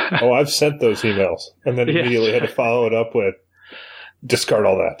 Oh, I've sent those emails, and then immediately had to follow it up with, discard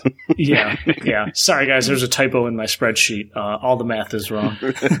all that. Yeah. Sorry, guys, there's a typo in my spreadsheet. All the math is wrong.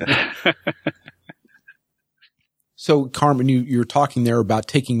 So, Carmen, you're talking there about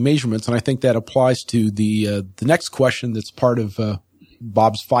taking measurements, and I think that applies to the next question that's part of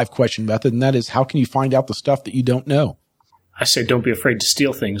Bob's 5-question method, and that is, how can you find out the stuff that you don't know? I say don't be afraid to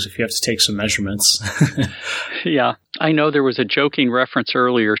steal things if you have to take some measurements. Yeah. I know there was a joking reference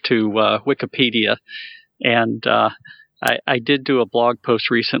earlier to Wikipedia, and I did do a blog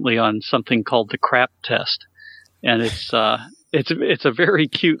post recently on something called the crap test, and it's a very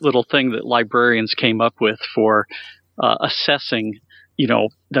cute little thing that librarians came up with for assessing,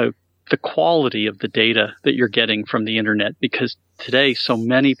 the quality of the data that you're getting from the internet, because today so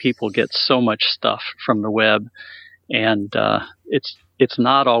many people get so much stuff from the web, and it's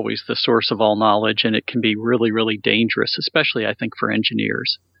not always the source of all knowledge, and it can be really, really dangerous, especially I think for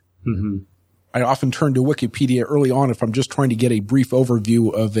engineers. Mm-hmm. I often turn to Wikipedia early on if I'm just trying to get a brief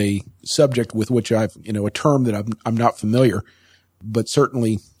overview of a subject with which I've, a term that I'm not familiar. But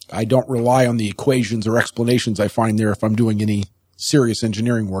certainly I don't rely on the equations or explanations I find there if I'm doing any serious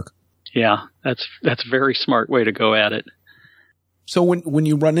engineering work. Yeah, that's a very smart way to go at it. So when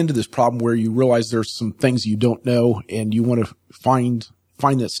you run into this problem where you realize there's some things you don't know and you want to find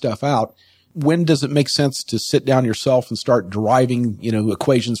that stuff out, when does it make sense to sit down yourself and start deriving,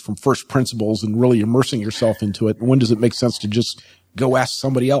 equations from first principles and really immersing yourself into it? And when does it make sense to just go ask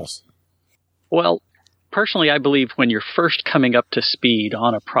somebody else? Well, personally, I believe when you're first coming up to speed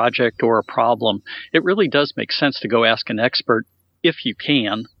on a project or a problem, it really does make sense to go ask an expert if you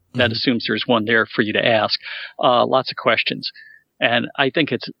can. That assumes there's one there for you to ask. Lots of questions. And I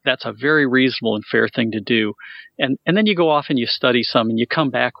think that's a very reasonable and fair thing to do. And then you go off and you study some and you come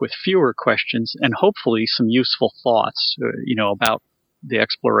back with fewer questions and hopefully some useful thoughts, about the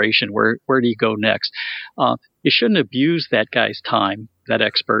exploration. Where do you go next? You shouldn't abuse that guy's time, that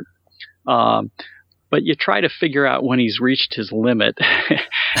expert. But you try to figure out when he's reached his limit.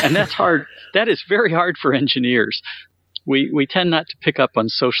 And that's hard. That is very hard for engineers. We tend not to pick up on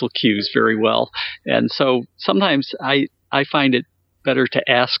social cues very well. And so sometimes I find it better to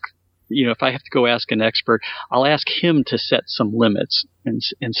ask, if I have to go ask an expert, I'll ask him to set some limits and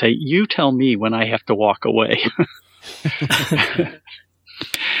say, you tell me when I have to walk away.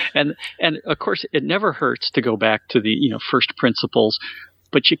 And of course, it never hurts to go back to the, first principles,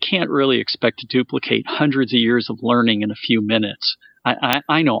 but you can't really expect to duplicate hundreds of years of learning in a few minutes.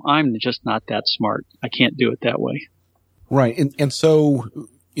 I know I'm just not that smart. I can't do it that way. Right. And so,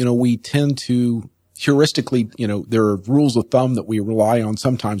 we tend to heuristically, there are rules of thumb that we rely on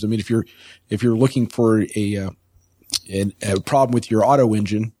sometimes. I mean, if you're looking for a problem with your auto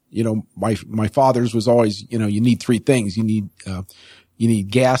engine, my father's was always, you need 3 things. You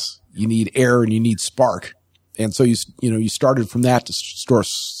need gas, you need air, and you need spark. And so you started from that to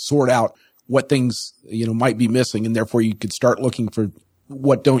sort out what things, might be missing. And therefore you could start looking for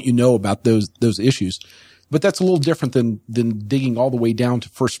what don't you know about those issues. But that's a little different than digging all the way down to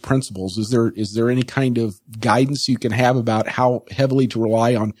first principles. Is there any kind of guidance you can have about how heavily to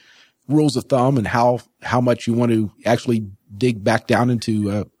rely on rules of thumb and how much you want to actually dig back down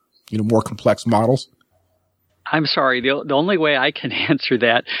into, more complex models? I'm sorry. The only way I can answer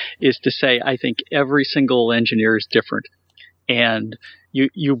that is to say I think every single engineer is different. And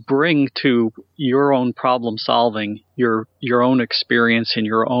you bring to your own problem solving your own experience and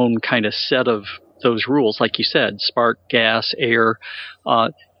your own kind of set of those rules, like you said, spark, gas, air.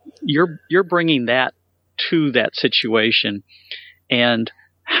 You're bringing that to that situation, and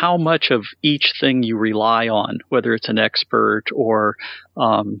how much of each thing you rely on, whether it's an expert or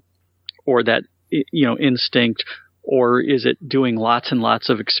that instinct, or is it doing lots and lots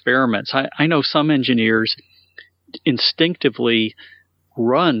of experiments? I know some engineers, instinctively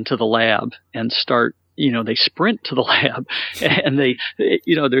run to the lab and start, they sprint to the lab and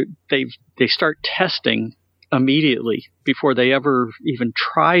they start testing immediately before they ever even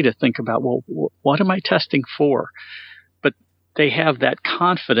try to think about, well, what am I testing for? But they have that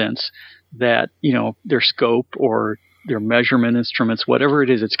confidence that, their scope or their measurement instruments, whatever it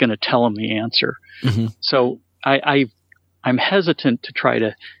is, it's going to tell them the answer. Mm-hmm. So I'm hesitant to try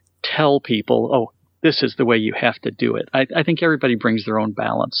to tell people, oh, this is the way you have to do it. I think everybody brings their own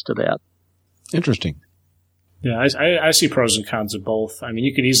balance to that. Interesting. Yeah, I see pros and cons of both. I mean,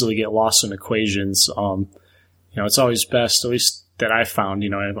 you can easily get lost in equations. It's always best, at least that I found,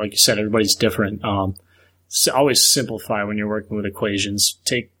 like you said, everybody's different. Always simplify when you're working with equations.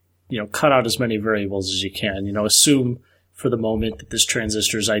 Cut out as many variables as you can. Assume for the moment that this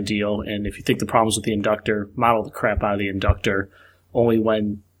transistor is ideal, and if you think the problem's with the inductor, model the crap out of the inductor. Only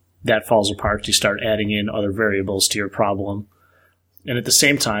when that falls apart do you start adding in other variables to your problem. And at the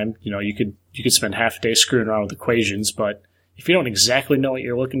same time, you could spend half a day screwing around with equations, but if you don't exactly know what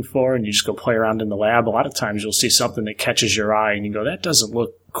you're looking for and you just go play around in the lab, a lot of times you'll see something that catches your eye and you go, that doesn't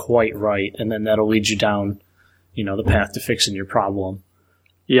look quite right. And then that'll lead you down, the path to fixing your problem.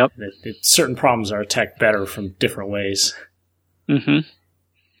 Yep. Certain problems are attacked better from different ways. Mm-hmm.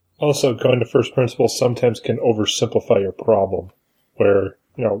 Also, going to first principles sometimes can oversimplify your problem, where,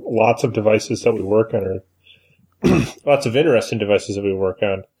 lots of devices that we work on are lots of interesting devices that we work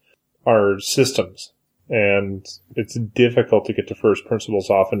on are systems. And it's difficult to get to first principles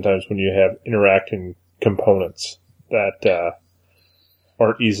oftentimes when you have interacting components that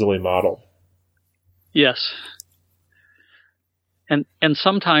aren't easily modeled. Yes. And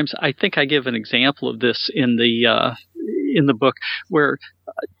sometimes I think I give an example of this in the book where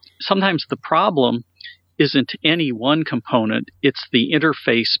sometimes the problem isn't any one component, it's the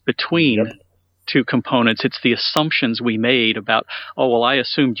interface between two components. It's the assumptions we made about, oh, well, I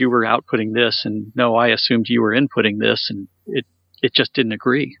assumed you were outputting this, and no, I assumed you were inputting this, and it just didn't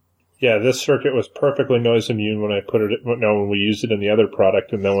agree. Yeah, this circuit was perfectly noise immune when we used it in the other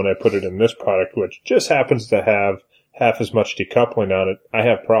product, and then when I put it in this product, which just happens to have half as much decoupling on it, I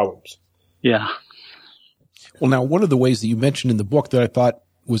have problems. Yeah. Well, now, one of the ways that you mentioned in the book that I thought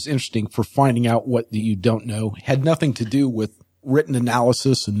was interesting for finding out what you don't know had nothing to do with written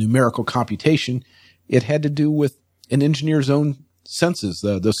analysis and numerical computation. It had to do with an engineer's own senses,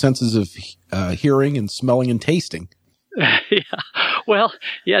 those senses of hearing and smelling and tasting. Yeah. Well,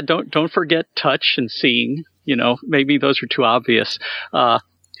 yeah, don't forget touch and seeing. Maybe those are too obvious.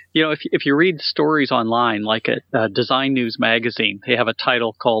 If you read stories online, like at Design News magazine, they have a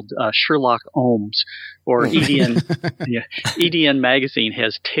title called Sherlock Ohms, or EDN. EDN magazine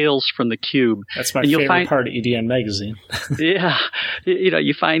has Tales from the Cube. That's my favorite part of EDN magazine. Yeah,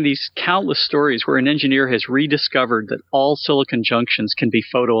 you find these countless stories where an engineer has rediscovered that all silicon junctions can be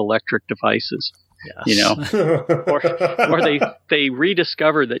photoelectric devices. Yes. Or they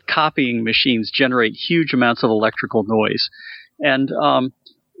rediscover that copying machines generate huge amounts of electrical noise, and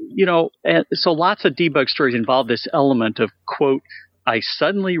so lots of debug stories involve this element of, quote, I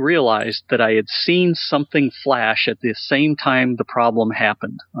suddenly realized that I had seen something flash at the same time the problem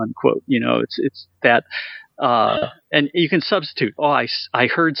happened, unquote. It's that, and you can substitute, I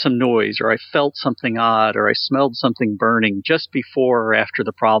heard some noise, or I felt something odd, or I smelled something burning just before or after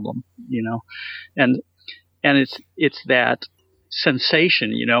the problem, and it's that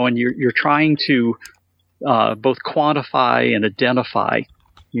sensation, and you're trying to, both quantify and identify.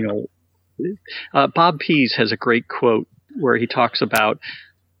 Bob Pease has a great quote where he talks about,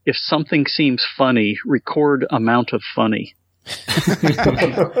 if something seems funny, record amount of funny.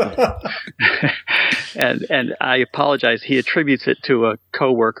 and I apologize. He attributes it to a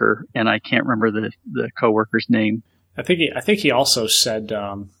coworker, and I can't remember the coworker's name. I think he also said,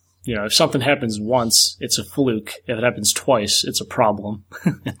 if something happens once, it's a fluke. If it happens twice, it's a problem.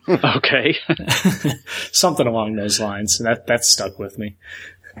 Okay. Something along those lines. And that stuck with me.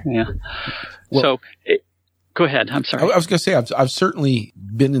 Yeah. Well, go ahead. I'm sorry. I was going to say, I've certainly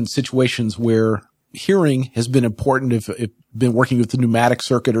been in situations where hearing has been important. If been working with the pneumatic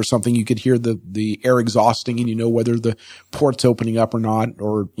circuit or something, you could hear the air exhausting and whether the port's opening up or not,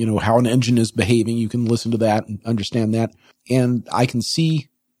 or, how an engine is behaving. You can listen to that and understand that. And I can see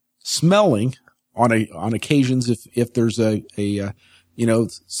smelling on occasions if there's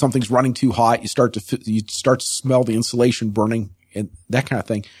something's running too hot, you start to smell the insulation burning and that kind of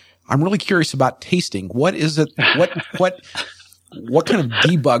thing. I'm really curious about tasting. What is it? What kind of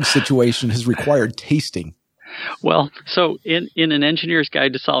debug situation has required tasting? Well, so in an engineer's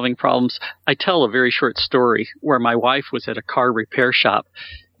guide to solving problems, I tell a very short story where my wife was at a car repair shop,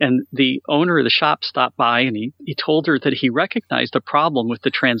 And the owner of the shop stopped by, and he told her that he recognized a problem with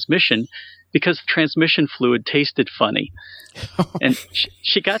the transmission because the transmission fluid tasted funny. And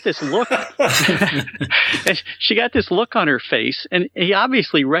she got this look. And she got this look on her face, and he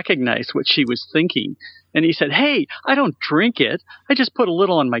obviously recognized what she was thinking. And he said, "Hey, I don't drink it. I just put a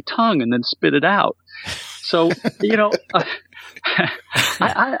little on my tongue and then spit it out." So,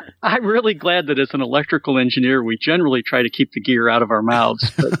 I'm really glad that as an electrical engineer, we generally try to keep the gear out of our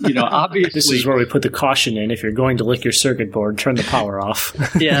mouths. But, obviously. This is where we put the caution in. If you're going to lick your circuit board, turn the power off.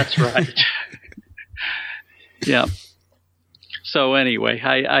 Yeah, that's right. Yeah. So anyway,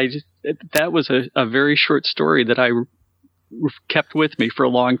 that was a very short story that I kept with me for a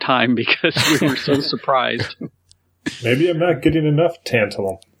long time because we were so surprised. Maybe I'm not getting enough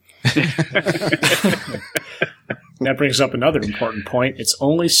tantalum. That brings up another important point. It's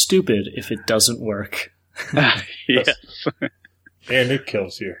only stupid if it doesn't work. Yes. And it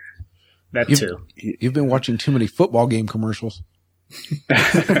kills you. That too. You've been watching too many football game commercials.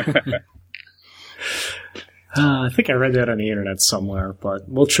 I think I read that on the internet somewhere, but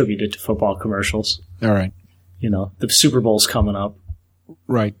we'll attribute it to football commercials. All right. The Super Bowl's coming up.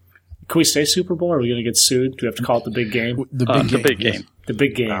 Right. Can we say Super Bowl? Or are we going to get sued? Do we have to call it the big game? The big game. Yes. The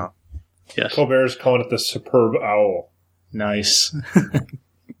big game. Yes. Colbert's calling it the superb owl. Nice.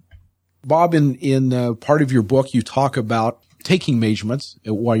 Bob, in part of your book, you talk about taking measurements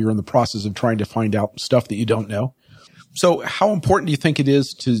while you're in the process of trying to find out stuff that you don't know. So how important do you think it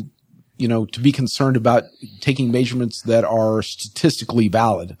is to be concerned about taking measurements that are statistically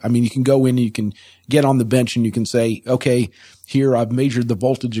valid? I mean, you can go in and you can get on the bench and you can say, okay, here I've measured the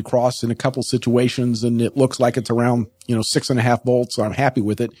voltage across in a couple situations and it looks like it's around, 6.5 volts. So I'm happy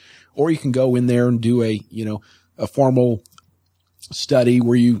with it. Or you can go in there and do a formal study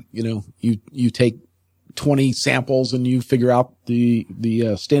where you take 20 samples and you figure out the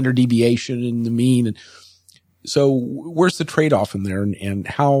standard deviation and the mean. And so where's the trade-off in there, and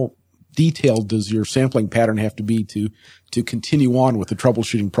how detailed does your sampling pattern have to be to continue on with the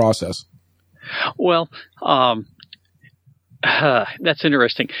troubleshooting process? Well, that's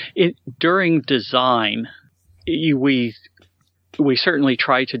interesting. During design, we certainly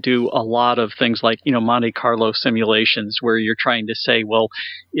try to do a lot of things like, Monte Carlo simulations where you're trying to say, well,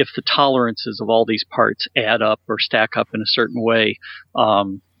 if the tolerances of all these parts add up or stack up in a certain way,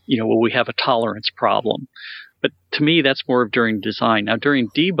 will we have a tolerance problem? But to me, that's more of during design. Now, during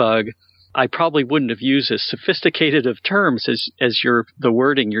debug, I probably wouldn't have used as sophisticated of terms as the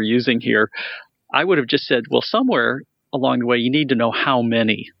wording you're using here. I would have just said, well, somewhere along the way, you need to know how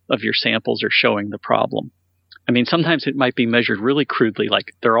many of your samples are showing the problem. I mean, sometimes it might be measured really crudely,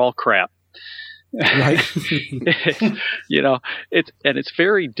 like they're all crap. Right. It's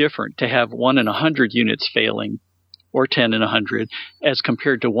very different to have 1 in 100 units failing or 10 in 100 as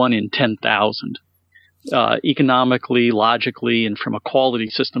compared to 1 in 10,000. Economically, logically, and from a quality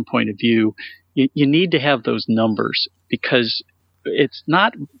system point of view, you need to have those numbers because it's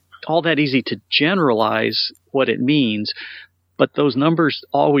not all that easy to generalize what it means, but those numbers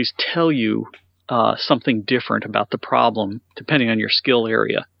always tell you something different about the problem depending on your skill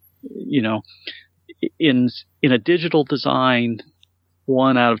area. In a digital design,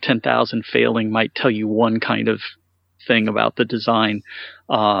 1 out of 10,000 failing might tell you one kind of thing about the design.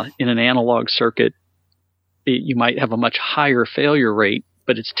 In an analog circuit, you might have a much higher failure rate,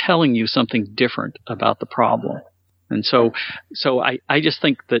 but it's telling you something different about the problem. And so I just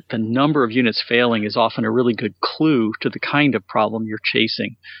think that the number of units failing is often a really good clue to the kind of problem you're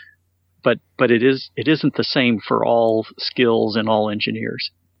chasing. But it isn't the same for all skills and all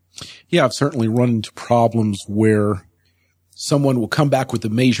engineers. Yeah, I've certainly run into problems where someone will come back with the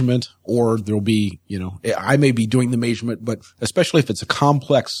measurement, or there'll be, I may be doing the measurement, but especially if it's a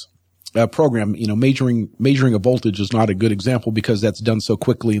complex program, measuring a voltage is not a good example because that's done so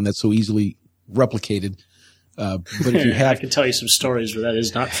quickly and that's so easily replicated. But if you have, I can tell you some stories where that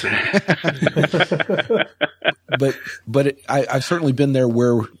is not true. but I've certainly been there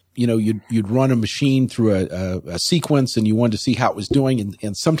where, you'd run a machine through a sequence and you wanted to see how it was doing.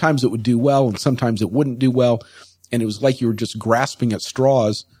 And sometimes it would do well and sometimes it wouldn't do well. And it was like you were just grasping at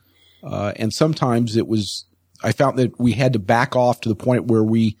straws. And sometimes I found that we had to back off to the point where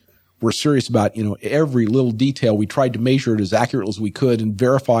we were serious about, every little detail. We tried to measure it as accurately as we could and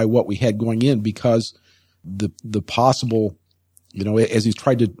verify what we had going in because the possible, as he's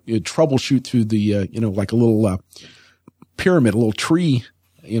tried to troubleshoot through the, like a little pyramid, a little tree,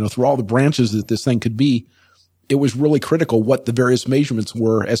 through all the branches that this thing could be, it was really critical what the various measurements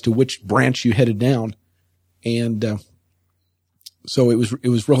were as to which branch you headed down. And So it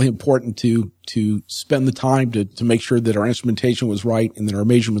was really important to spend the time to make sure that our instrumentation was right and that our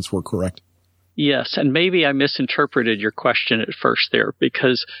measurements were correct. Yes, and maybe I misinterpreted your question at first there,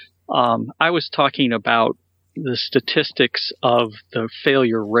 because I was talking about the statistics of the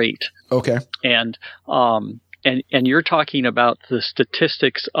failure rate. Okay. And you're talking about the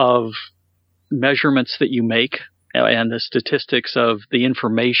statistics of measurements that you make and the statistics of the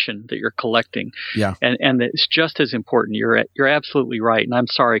information that you're collecting. Yeah. And it's just as important. You're absolutely right. And I'm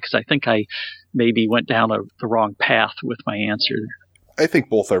sorry, because I think I maybe went down the wrong path with my answer. I think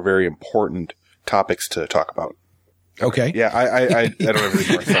both are very important topics to talk about. Okay. Yeah, I don't have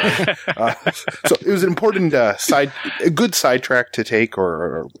anything more. Sorry. So it was an important a good sidetrack to take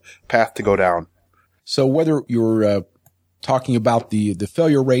or path to go down. So whether you're talking about the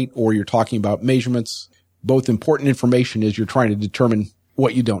failure rate or you're talking about measurements, both important information as you're trying to determine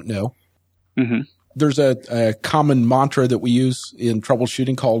what you don't know. Mm-hmm. There's a common mantra that we use in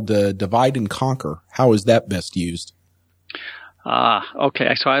troubleshooting called divide and conquer. How is that best used?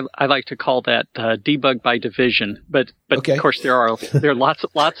 Okay. So I like to call that debug by division, but okay. Of course there are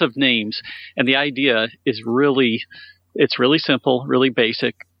lots of names, and the idea is it's really simple, really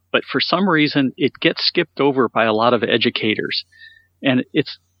basic, but for some reason it gets skipped over by a lot of educators, and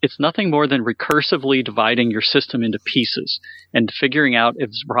it's nothing more than recursively dividing your system into pieces and figuring out if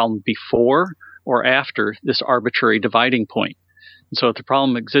it's a problem before or after this arbitrary dividing point. And so if the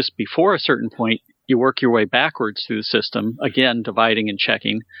problem exists before a certain point, you work your way backwards through the system, again, dividing and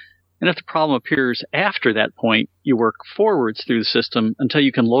checking. And if the problem appears after that point, you work forwards through the system until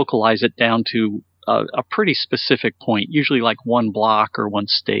you can localize it down to a pretty specific point, usually like one block or one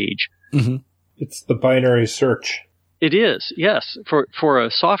stage. Mm-hmm. It's the binary search. It is, yes. For a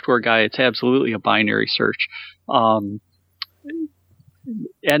software guy, it's absolutely a binary search. And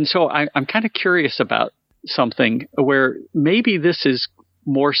so I'm kind of curious about something where maybe this is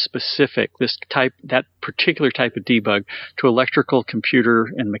more specific, that particular type of debug, to electrical, computer,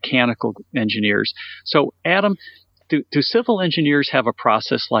 and mechanical engineers. So, Adam, do civil engineers have a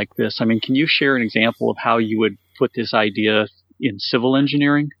process like this? I mean, can you share an example of how you would put this idea in civil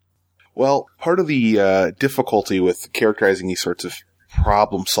engineering? Well, part of the difficulty with characterizing these sorts of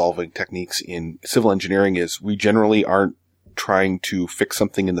problem-solving techniques in civil engineering is we generally aren't trying to fix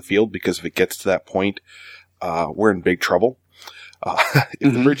something in the field, because if it gets to that point, we're in big trouble.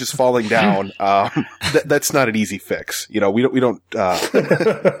 If the bridge is falling down, that's not an easy fix. You don't, you don't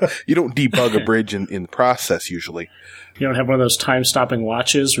debug a bridge in the process usually. You don't have one of those time-stopping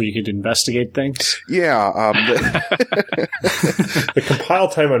watches where you could investigate things? Yeah. The compile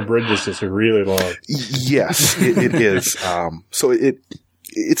time on bridges is really long. Yes, it is. So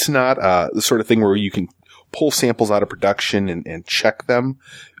it's not the sort of thing where you can pull samples out of production and check them.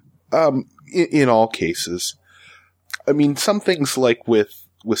 In all cases. I mean, some things like with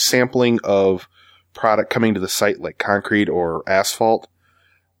sampling of product coming to the site, like concrete or asphalt,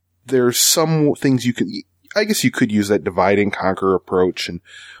 there's some things I guess you could use that divide and conquer approach. And,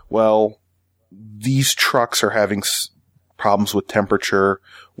 well, these trucks are having problems with temperature.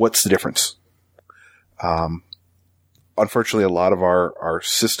 What's the difference? Unfortunately, a lot of our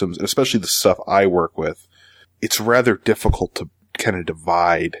systems, and especially the stuff I work with, it's rather difficult to kind of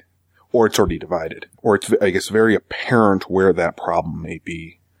divide. Or it's already divided. Or it's, I guess, very apparent where that problem may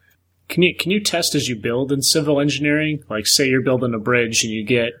be. Can you test as you build in civil engineering? Like, say you're building a bridge and you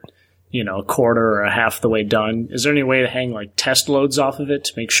get, a quarter or a half the way done. Is there any way to hang, like, test loads off of it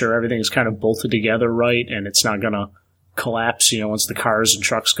to make sure everything is kind of bolted together right and it's not going to collapse, once the cars and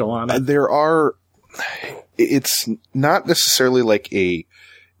trucks go on it? It's not necessarily like a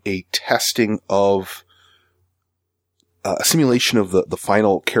testing of a simulation of the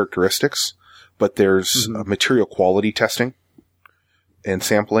final characteristics, but there's material quality testing and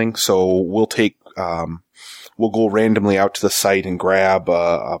sampling. So we'll go randomly out to the site and grab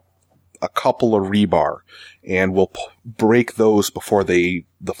a couple of rebar, and we'll break those before the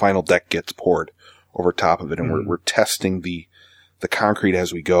final deck gets poured over top of it. And we're testing the concrete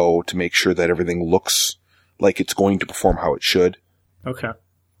as we go to make sure that everything looks like it's going to perform how it should. Okay.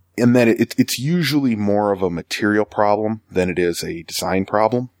 And then it's usually more of a material problem than it is a design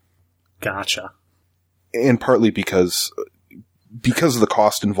problem. Gotcha. And partly because of the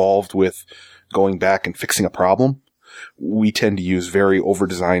cost involved with going back and fixing a problem, we tend to use very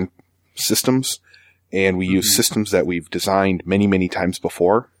over-designed systems, and we use systems that we've designed many, many times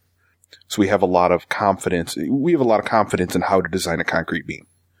before. So we have a lot of confidence. We have a lot of confidence in how to design a concrete beam.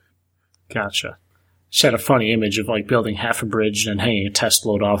 Gotcha. Just had a funny image of like building half a bridge and hanging a test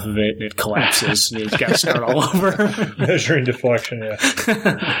load off of it, and it collapses, and you've got to start all over. Measuring deflection, yeah.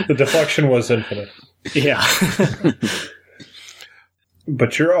 The deflection was infinite. Yeah.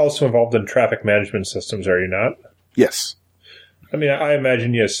 But you're also involved in traffic management systems, are you not? Yes. I mean, I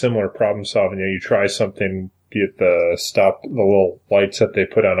imagine you have similar problem solving. You try something, be it the little lights that they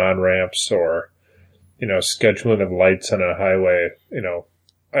put on ramps, or scheduling of lights on a highway.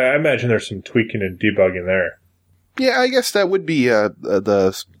 I imagine there's some tweaking and debugging there. Yeah, I guess that would be I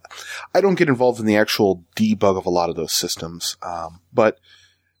don't get involved in the actual debug of a lot of those systems, but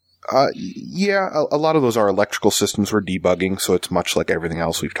yeah, a lot of those are electrical systems we're debugging, so it's much like everything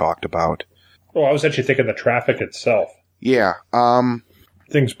else we've talked about. Well, I was actually thinking the traffic itself. Yeah.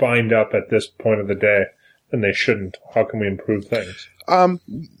 Things bind up at this point of the day, and they shouldn't. How can we improve things?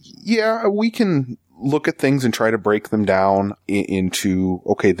 Yeah, we can look at things and try to break them down into,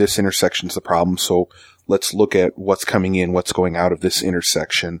 okay, this intersection's the problem, so let's look at what's coming in, what's going out of this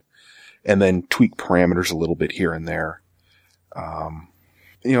intersection, and then tweak parameters a little bit here and there.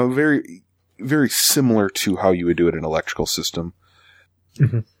 Very, very similar to how you would do it in an electrical system.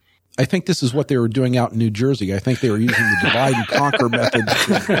 Mm-hmm. I think this is what they were doing out in New Jersey. I think they were using the divide and conquer method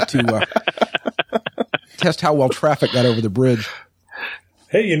to test how well traffic got over the bridge.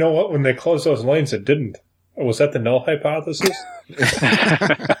 Hey, you know what? When they closed those lanes, it didn't. Was that the null hypothesis?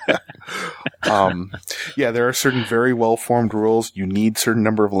 Yeah, there are certain very well-formed rules. You need certain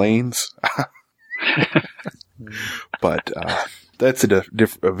number of lanes. But that's a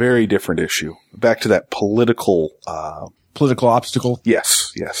very different issue. Back to that political obstacle.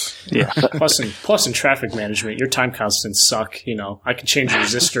 Yes. Yeah. Plus in traffic management, your time constants suck. I can change a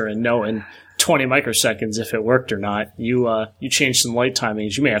resistor and know in 20 microseconds if it worked or not. You change some light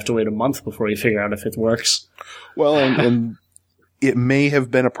timings, you may have to wait a month before you figure out if it works. Well, and it may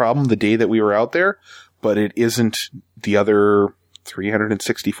have been a problem the day that we were out there, but it isn't the other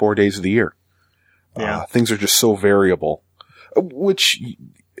 364 days of the year. Yeah. Things are just so variable,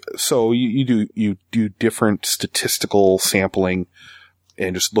 so you do different statistical sampling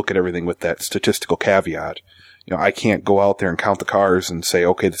and just look at everything with that statistical caveat. I can't go out there and count the cars and say,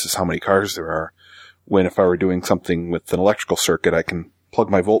 okay, this is how many cars there are. When if I were doing something with an electrical circuit, I can plug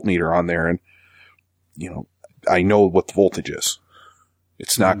my voltmeter on there and, I know what the voltage is.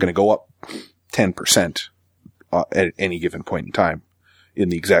 It's not going to go up 10% at any given point in time in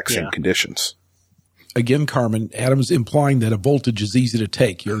the exact same conditions. Again, Carmen, Adam's implying that a voltage is easy to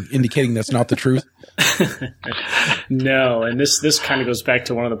take. You're indicating that's not the truth? No, and this kind of goes back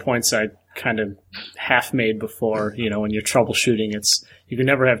to one of the points I kind of half made before. When you're troubleshooting, you can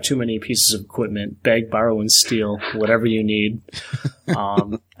never have too many pieces of equipment. Beg, borrow, and steal, whatever you need.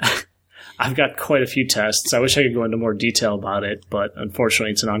 I've got quite a few tests. I wish I could go into more detail about it, but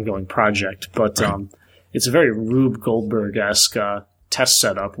unfortunately it's an ongoing project. But it's a very Rube Goldberg-esque test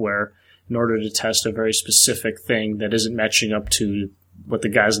setup where in order to test a very specific thing that isn't matching up to what the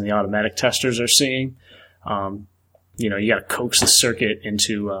guys in the automatic testers are seeing, you got to coax the circuit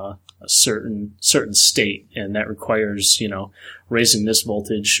into a certain state, and that requires, raising this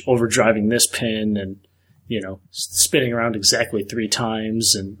voltage, overdriving this pin, and, spinning around exactly 3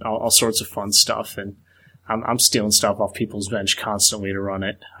 times, and all sorts of fun stuff. And I'm stealing stuff off people's bench constantly to run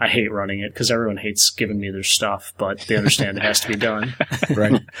it. I hate running it because everyone hates giving me their stuff, but they understand it has to be done.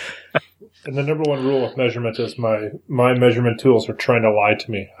 Right. And the number one rule of measurement is my measurement tools are trying to lie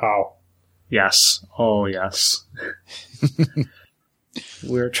to me. How? Yes. Oh, yes.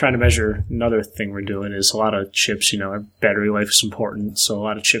 We're trying to measure another thing we're doing is a lot of chips, battery life is important. So a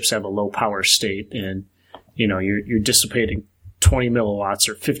lot of chips have a low power state, and, you're dissipating 20 milliwatts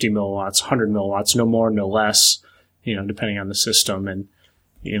or 50 milliwatts, 100 milliwatts, no more, no less, depending on the system. And,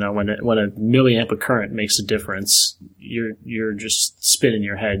 when a milliamp of current makes a difference, you're just spinning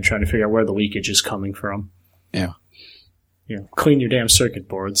your head trying to figure out where the leakage is coming from. Yeah. Clean your damn circuit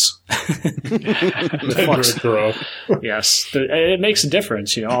boards. The flux, yes, it makes a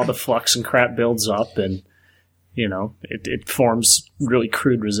difference. All the flux and crap builds up, and it forms really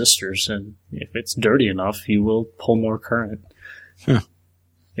crude resistors. And if it's dirty enough, you will pull more current. Huh.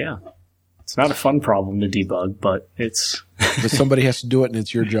 Yeah, it's not a fun problem to debug, but it's. But somebody has to do it, and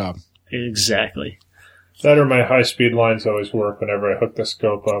it's your job. Exactly. That or my high-speed lines always work whenever I hook the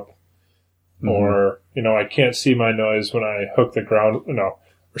scope up. Mm-hmm. Or, I can't see my noise when I hook the ground. No.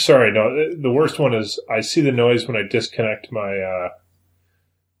 The worst one is I see the noise when I disconnect my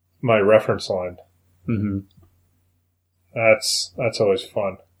my reference line. Mm-hmm. That's always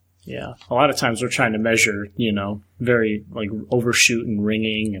fun. Yeah. A lot of times we're trying to measure, very like overshoot and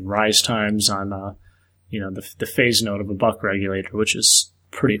ringing and rise times on, the phase node of a buck regulator, which is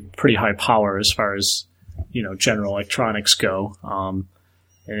pretty high power as far as, general electronics go.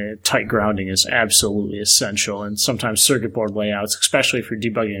 And tight grounding is absolutely essential. And sometimes circuit board layouts, especially if you're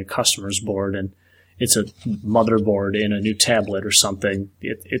debugging a customer's board and it's a motherboard in a new tablet or something,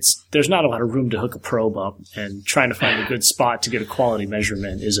 there's not a lot of room to hook a probe up, and trying to find a good spot to get a quality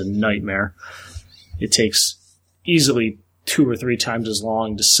measurement is a nightmare. It takes easily 2 or 3 times as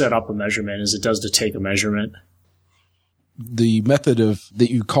long to set up a measurement as it does to take a measurement. The method that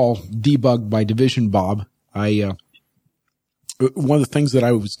you call debug by division, Bob, one of the things that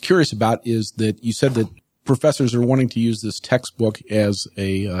I was curious about is that you said that professors are wanting to use this textbook as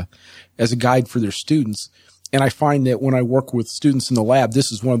a guide for their students. And I find that when I work with students in the lab,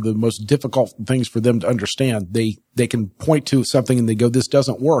 this is one of the most difficult things for them to understand. They can point to something and they go, this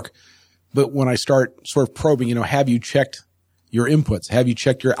doesn't work. But when I start sort of probing, have you checked your inputs? Have you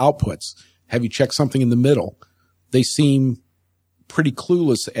checked your outputs? Have you checked something in the middle? They seem pretty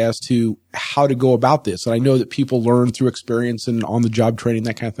clueless as to how to go about this. And I know that people learn through experience and on-the-job training,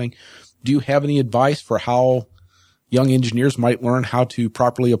 that kind of thing. Do you have any advice for how young engineers might learn how to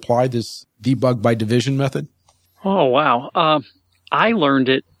properly apply this debug by division method? Oh, wow. I learned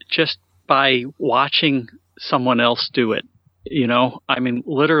it just by watching someone else do it.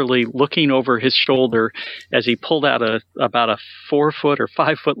 Literally looking over his shoulder as he pulled out about a 4-foot or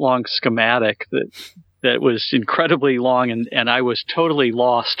 5-foot long schematic that was incredibly long, and I was totally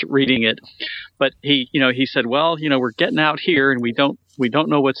lost reading it. But he said, well, we're getting out here and we don't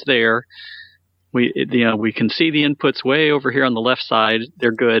know what's there. We can see the inputs way over here on the left side.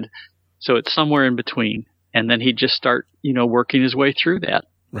 They're good. So it's somewhere in between. And then he'd just start, working his way through that.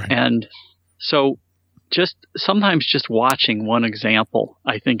 Right. And so sometimes just watching one example,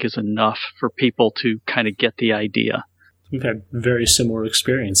 I think, is enough for people to kind of get the idea. We've had very similar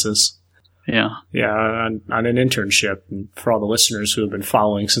experiences. Yeah. Yeah, on an internship. And for all the listeners who have been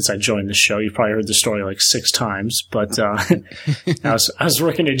following since I joined the show, you've probably heard the story like 6 times. But I was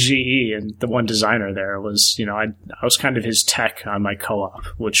working at GE, and the one designer there was, I was kind of his tech on my co-op,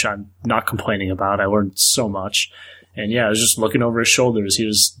 which I'm not complaining about. I learned so much. And yeah, I was just looking over his shoulder as he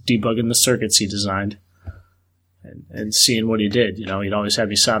was debugging the circuits he designed and seeing what he did. He'd always have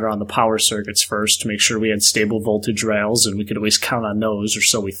me solder on the power circuits first to make sure we had stable voltage rails, and we could always count on those, or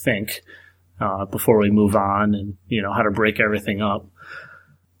so we think. Before we move on, and how to break everything up.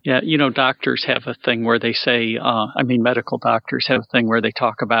 Yeah, doctors have a thing where they say, medical doctors have a thing where they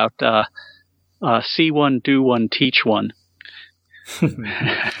talk about see one, do one, teach one.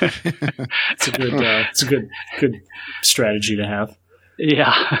 It's a good strategy to have.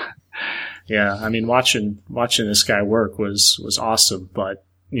 Yeah. Yeah, watching this guy work was awesome, but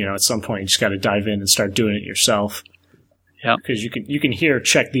at some point you just got to dive in and start doing it yourself. Yeah, because you can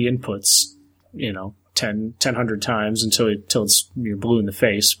check the inputs 100 times until you're blue in the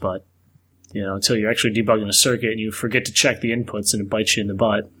face, but until you're actually debugging a circuit and you forget to check the inputs and it bites you in the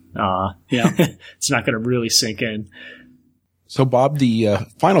butt, it's not going to really sink in. So Bob, the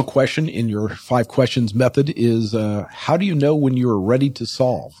final question in your 5 questions method is, how do you know when you're ready to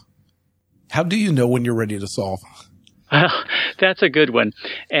solve? How do you know when you're ready to solve? Well, that's a good one.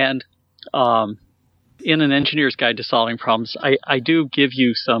 And in an engineer's guide to solving problems, I do give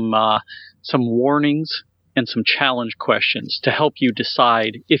you some warnings and some challenge questions to help you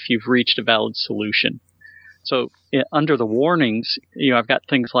decide if you've reached a valid solution. So under the warnings, I've got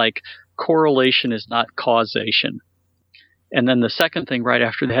things like correlation is not causation. And then the second thing right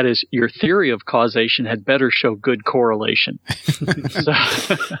after that is your theory of causation had better show good correlation. So that's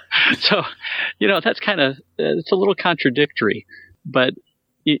it's a little contradictory, but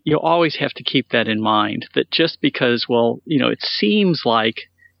you always have to keep that in mind, that just because, it seems like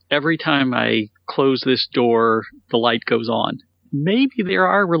every time I close this door, the light goes on. Maybe they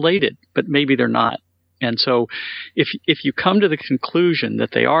are related, but maybe they're not. And so if you come to the conclusion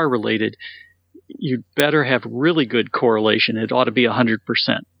that they are related, you'd better have really good correlation. It ought to be 100%.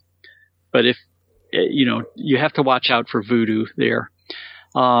 But if, you have to watch out for voodoo there.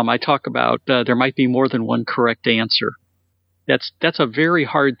 I talk about there might be more than one correct answer. That's a very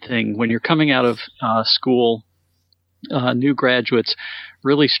hard thing when you're coming out of school. New graduates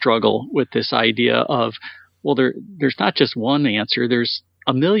really struggle with this idea of, there's not just one answer. There's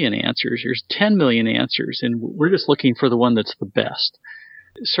a million answers. There's 10 million answers, and we're just looking for the one that's the best.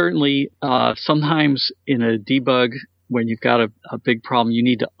 Certainly, sometimes in a debug, when you've got a big problem, you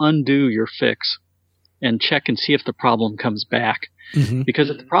need to undo your fix and check and see if the problem comes back. Mm-hmm. Because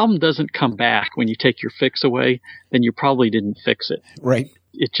if the problem doesn't come back when you take your fix away, then you probably didn't fix it. Right.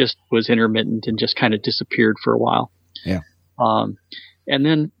 It just was intermittent and just kind of disappeared for a while. Yeah. And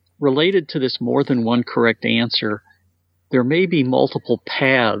then related to this more than one correct answer, there may be multiple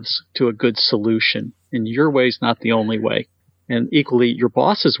paths to a good solution, and your way's not the only way. And equally, your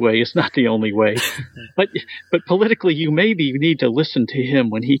boss's way is not the only way. But politically, you maybe need to listen to him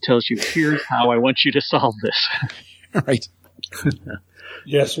when he tells you, here's how I want you to solve this. Right.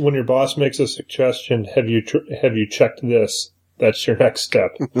 Yes, when your boss makes a suggestion, have you checked this? That's your next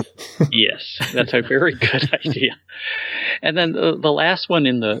step. Yes, that's a very good idea. And then the last one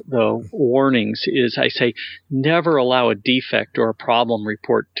in the warnings is I say never allow a defect or a problem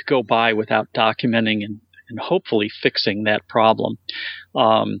report to go by without documenting and hopefully fixing that problem.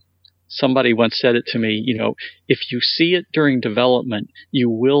 Somebody once said it to me, if you see it during development, you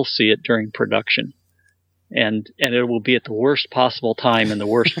will see it during production. And it will be at the worst possible time in the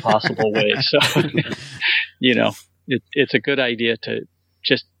worst possible way. So, it's a good idea to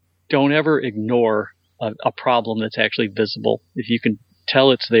just don't ever ignore a problem that's actually visible. If you can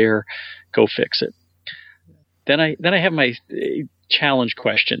tell it's there, go fix it. Then I have my challenge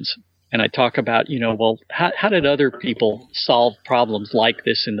questions, and I talk about, how did other people solve problems like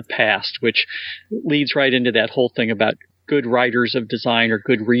this in the past, which leads right into that whole thing about good writers of design or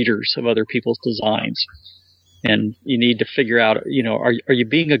good readers of other people's designs. And you need to figure out, are you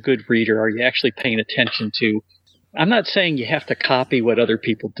being a good reader? Are you actually paying attention to? I'm not saying you have to copy what other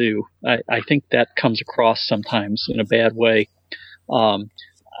people do. I think that comes across sometimes in a bad way. I'm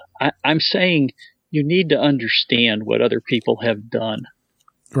saying you need to understand what other people have done.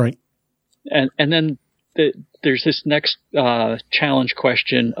 Right. And then there's this next challenge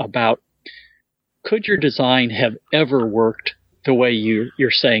question about, could your design have ever worked the way you're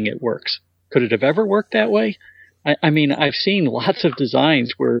saying it works? Could it have ever worked that way? I mean, I've seen lots of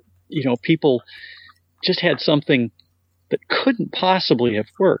designs where, people just had something that couldn't possibly have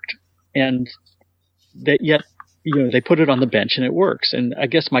worked, and that yet, they put it on the bench and it works. And I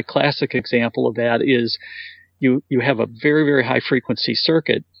guess my classic example of that is you have a very, very high frequency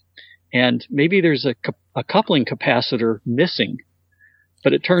circuit, and maybe there's a coupling capacitor missing,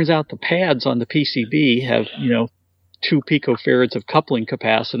 but it turns out the pads on the PCB have, 2 picofarads of coupling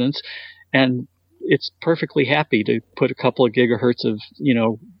capacitance, and it's perfectly happy to put a couple of gigahertz of,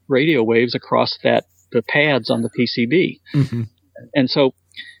 radio waves across the pads on the PCB. Mm-hmm. And so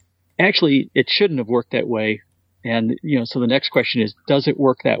actually it shouldn't have worked that way. And, so the next question is, does it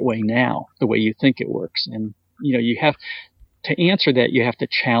work that way now, the way you think it works? And, you have to answer that, you have to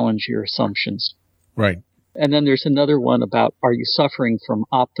challenge your assumptions. Right. And then there's another one about, are you suffering from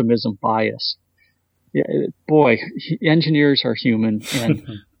optimism bias? Yeah, boy, engineers are human, and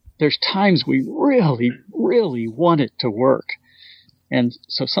there's times we really, really want it to work. And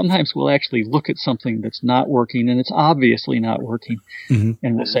so sometimes we'll actually look at something that's not working, and it's obviously not working. Mm-hmm.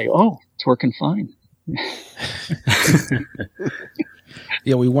 And we'll say, oh, it's working fine.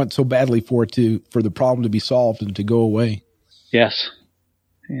 Yeah, we want so badly for the problem to be solved and to go away. Yes.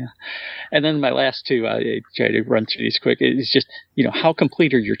 Yeah. And then my last two, I try to run through these quick. It's just, how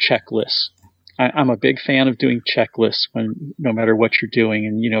complete are your checklists? I'm a big fan of doing checklists no matter what you're doing.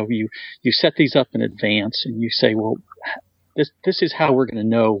 And, you set these up in advance and you say, well, this is how we're going to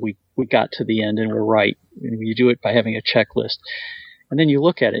know we got to the end and we're right. And you do it by having a checklist. And then you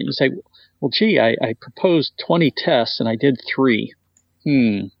look at it and you say, well, gee, I proposed 20 tests and I did 3.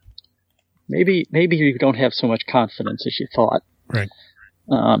 Maybe you don't have so much confidence as you thought. Right.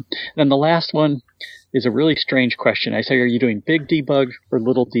 Then the last one is a really strange question. I say, are you doing big debug or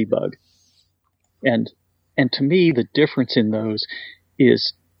little debug? And to me, the difference in those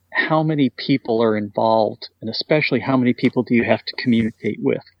is how many people are involved, and especially how many people do you have to communicate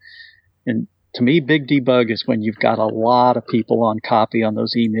with. And to me, big debug is when you've got a lot of people on copy on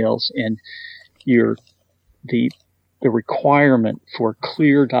those emails, and the requirement for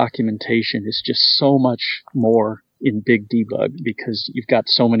clear documentation is just so much more in big debug because you've got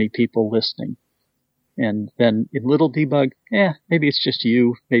so many people listening. And then in little debug, maybe it's just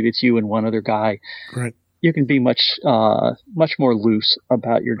you, maybe it's you and one other guy. Right. You can be much more loose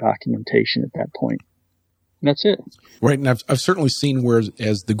about your documentation at that point. And that's it. Right. And I've certainly seen where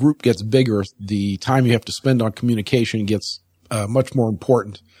as the group gets bigger, the time you have to spend on communication gets much more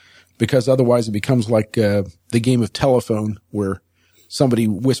important, because otherwise it becomes like the game of telephone where somebody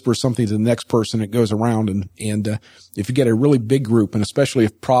whispers something to the next person, it goes around. And if you get a really big group, and especially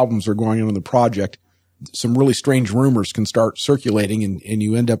if problems are going on in the project, some really strange rumors can start circulating, and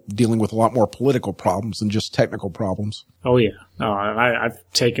you end up dealing with a lot more political problems than just technical problems. Oh, yeah. I've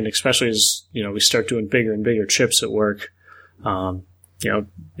taken, especially as, we start doing bigger and bigger chips at work,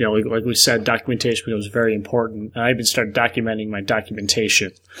 like we said, documentation becomes very important. And I even started documenting my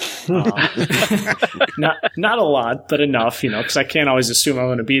documentation. Not a lot, but enough, because I can't always assume I'm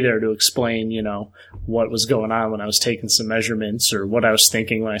going to be there to explain, what was going on when I was taking some measurements or what I was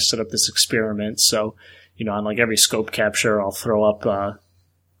thinking when I set up this experiment. So, on like every scope capture, I'll throw up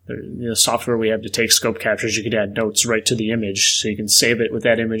the software we have to take scope captures. You could add notes right to the image, so you can save it with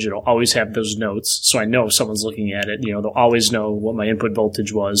that image. It'll always have those notes, so I know if someone's looking at it. They'll always know what my input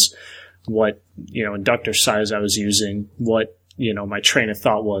voltage was, what inductor size I was using, what my train of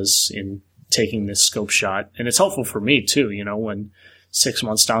thought was in taking this scope shot. And it's helpful for me too, when 6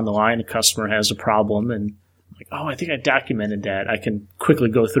 months down the line a customer has a problem and like, oh, I think I documented that. I can quickly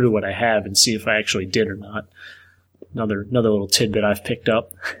go through what I have and see if I actually did or not. Another little tidbit I've picked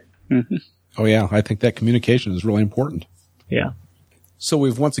up. Mm-hmm. Oh yeah, I think that communication is really important. Yeah. So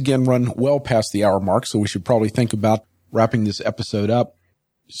we've once again run well past the hour mark, so we should probably think about wrapping this episode up.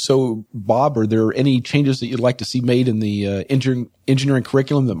 So, Bob, are there any changes that you'd like to see made in the engineering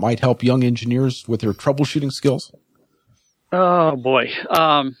curriculum that might help young engineers with their troubleshooting skills? Oh, boy.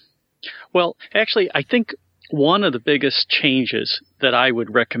 Well, actually, I think one of the biggest changes that I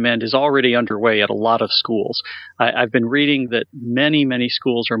would recommend is already underway at a lot of schools. I've been reading that many, many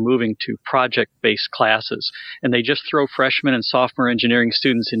schools are moving to project-based classes, and they just throw freshman and sophomore engineering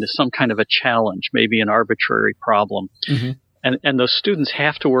students into some kind of a challenge, maybe an arbitrary problem. Mm-hmm. And those students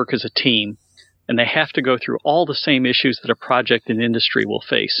have to work as a team, and they have to go through all the same issues that a project in industry will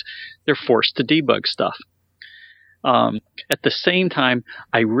face. They're forced to debug stuff. At the same time,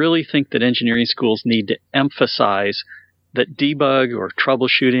 I really think that engineering schools need to emphasize that debug or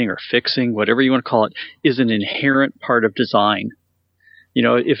troubleshooting or fixing, whatever you want to call it, is an inherent part of design.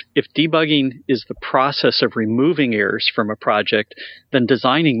 If debugging is the process of removing errors from a project, then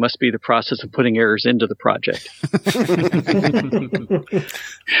designing must be the process of putting errors into the project.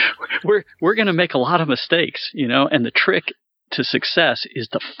 We're going to make a lot of mistakes, and the trick to success is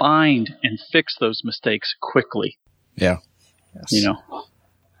to find and fix those mistakes quickly. Yeah. Yes.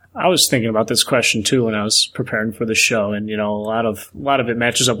 I was thinking about this question too when I was preparing for the show, and a lot of it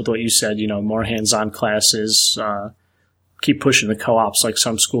matches up with what you said. More hands-on classes. Keep pushing the co-ops like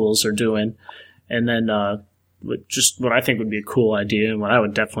some schools are doing. And then just what I think would be a cool idea and what I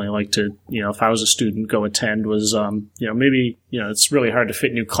would definitely like to, if I was a student, go attend was, maybe, it's really hard to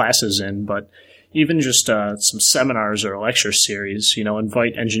fit new classes in, but even just some seminars or a lecture series,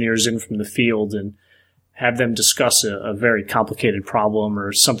 invite engineers in from the field and have them discuss a very complicated problem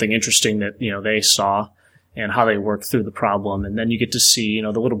or something interesting that, they saw and how they work through the problem. And then you get to see,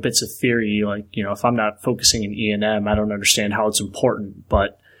 the little bits of theory, like, if I'm not focusing in E&M, I don't understand how it's important.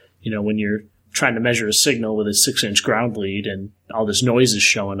 But, when you're trying to measure a signal with a 6-inch ground lead and all this noise is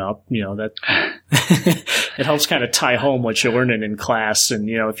showing up, that it helps kind of tie home what you're learning in class. And,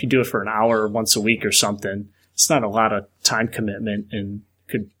 if you do it for an hour once a week or something, it's not a lot of time commitment and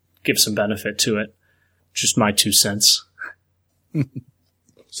could give some benefit to it. Just my 2 cents.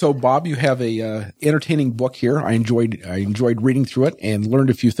 So, Bob, you have a entertaining book here. I enjoyed reading through it and learned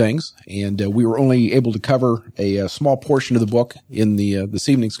a few things. And we were only able to cover a small portion of the book in this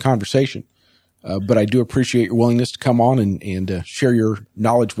evening's conversation. But I do appreciate your willingness to come on and share your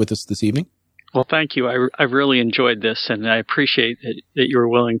knowledge with us this evening. Well, thank you. I really enjoyed this, and I appreciate that you were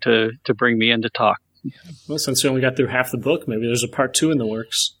willing to bring me in to talk. Well, since we only got through half the book, maybe there's a part 2 in the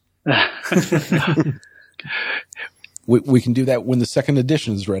works. We can do that when the second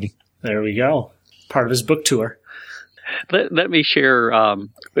edition is ready. There we go. Part of his book tour. Let me share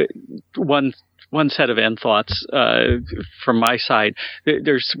one set of end thoughts from my side.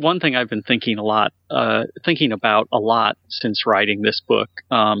 There's one thing I've been thinking about a lot since writing this book,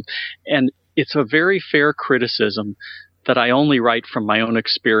 and it's a very fair criticism that I only write from my own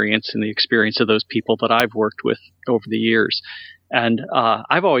experience and the experience of those people that I've worked with over the years. And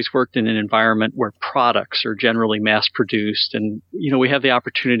I've always worked in an environment where products are generally mass-produced, and we have the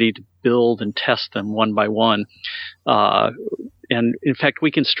opportunity to build and test them one by one. And in fact,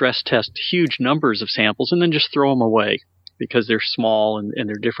 we can stress test huge numbers of samples and then just throw them away because they're small and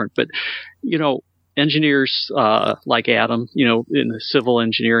they're different. But engineers like Adam, in the civil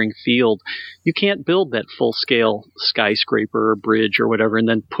engineering field, you can't build that full-scale skyscraper or bridge or whatever and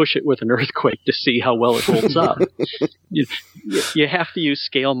then push it with an earthquake to see how well it holds up. You have to use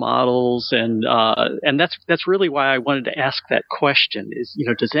scale models, and that's really why I wanted to ask that question: is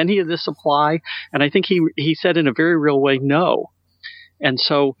does any of this apply? And I think he said in a very real way, no. And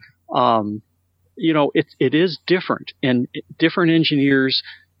so it is different, and different engineers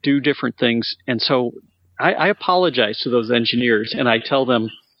do different things. And so I apologize to those engineers, and I tell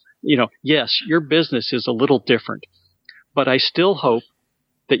them, yes, your business is a little different, but I still hope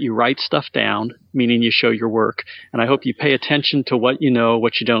that you write stuff down, meaning you show your work. And I hope you pay attention to what you know,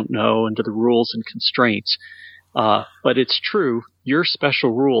 what you don't know, and to the rules and constraints. But it's true, your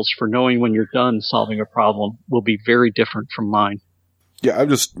special rules for knowing when you're done solving a problem will be very different from mine. Yeah, I'll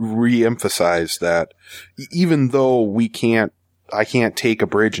just re-emphasize that even though I can't take a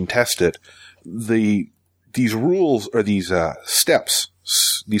bridge and test it, these rules or these steps,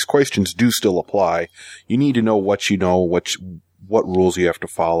 these questions do still apply. You need to know what you know, what rules you have to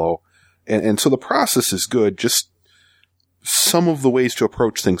follow. And so the process is good, just some of the ways to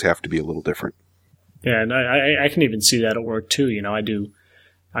approach things have to be a little different. Yeah, and I can even see that at work too.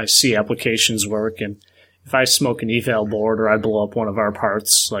 I see applications work, and if I smoke an eval board or I blow up one of our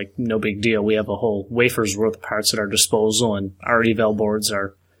parts, like, no big deal. We have a whole wafer's worth of parts at our disposal, and our eval boards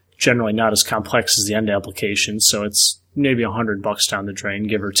are generally not as complex as the end application, so it's maybe $100 down the drain,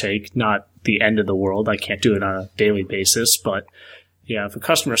 give or take. Not the end of the world. I can't do it on a daily basis, but yeah, if a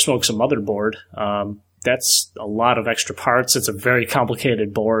customer smokes a motherboard, that's a lot of extra parts. It's a very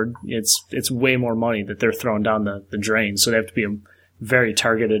complicated board. It's way more money that they're throwing down the drain, so they have to be very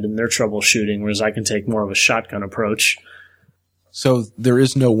targeted in their troubleshooting, whereas I can take more of a shotgun approach. So there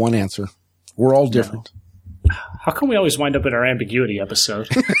is no one answer. We're all different. No. How come we always wind up in our ambiguity episode?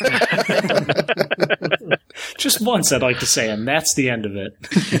 Just once, I'd like to say, and that's the end of it.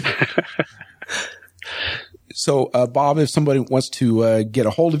 So, Bob, if somebody wants to get a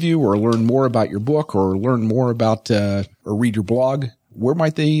hold of you or learn more about your book or learn more about or read your blog, where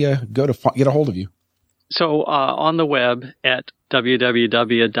might they go to get a hold of you? So on the web at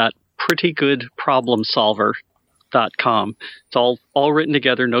www.prettygoodproblemsolver.com. It's all written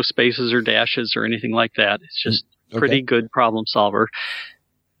together, no spaces or dashes or anything like that. It's just Pretty Good Problem Solver.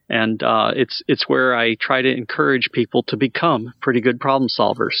 And it's where I try to encourage people to become pretty good problem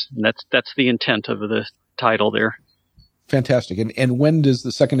solvers. And that's the intent of the title there. Fantastic. And when does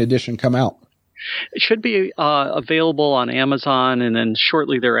the second edition come out? It should be available on Amazon, and then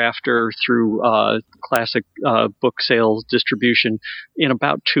shortly thereafter through classic book sales distribution in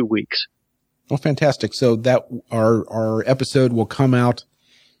about 2 weeks. Well, fantastic. So that our episode will come out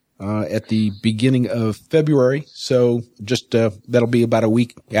at the beginning of February. So just that'll be about a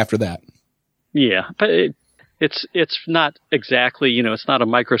week after that. Yeah, but it's not exactly, it's not a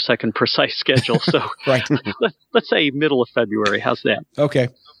microsecond precise schedule. So right. let's say middle of February. How's that? Okay.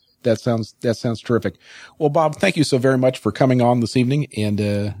 That sounds terrific. Well, Bob, thank you so very much for coming on this evening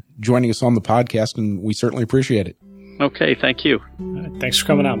and joining us on the podcast, and we certainly appreciate it. Okay, thank you. Thanks for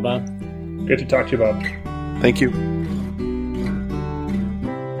coming on, Bob. Good to talk to you, Bob. Thank you.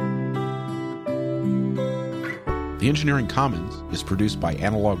 The Engineering Commons is produced by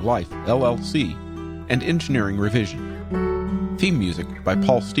Analog Life, LLC, and Engineering Revision. Theme music by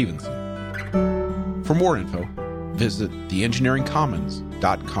Paul Stevenson. For more info, visit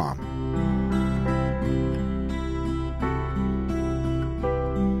theengineeringcommons.com.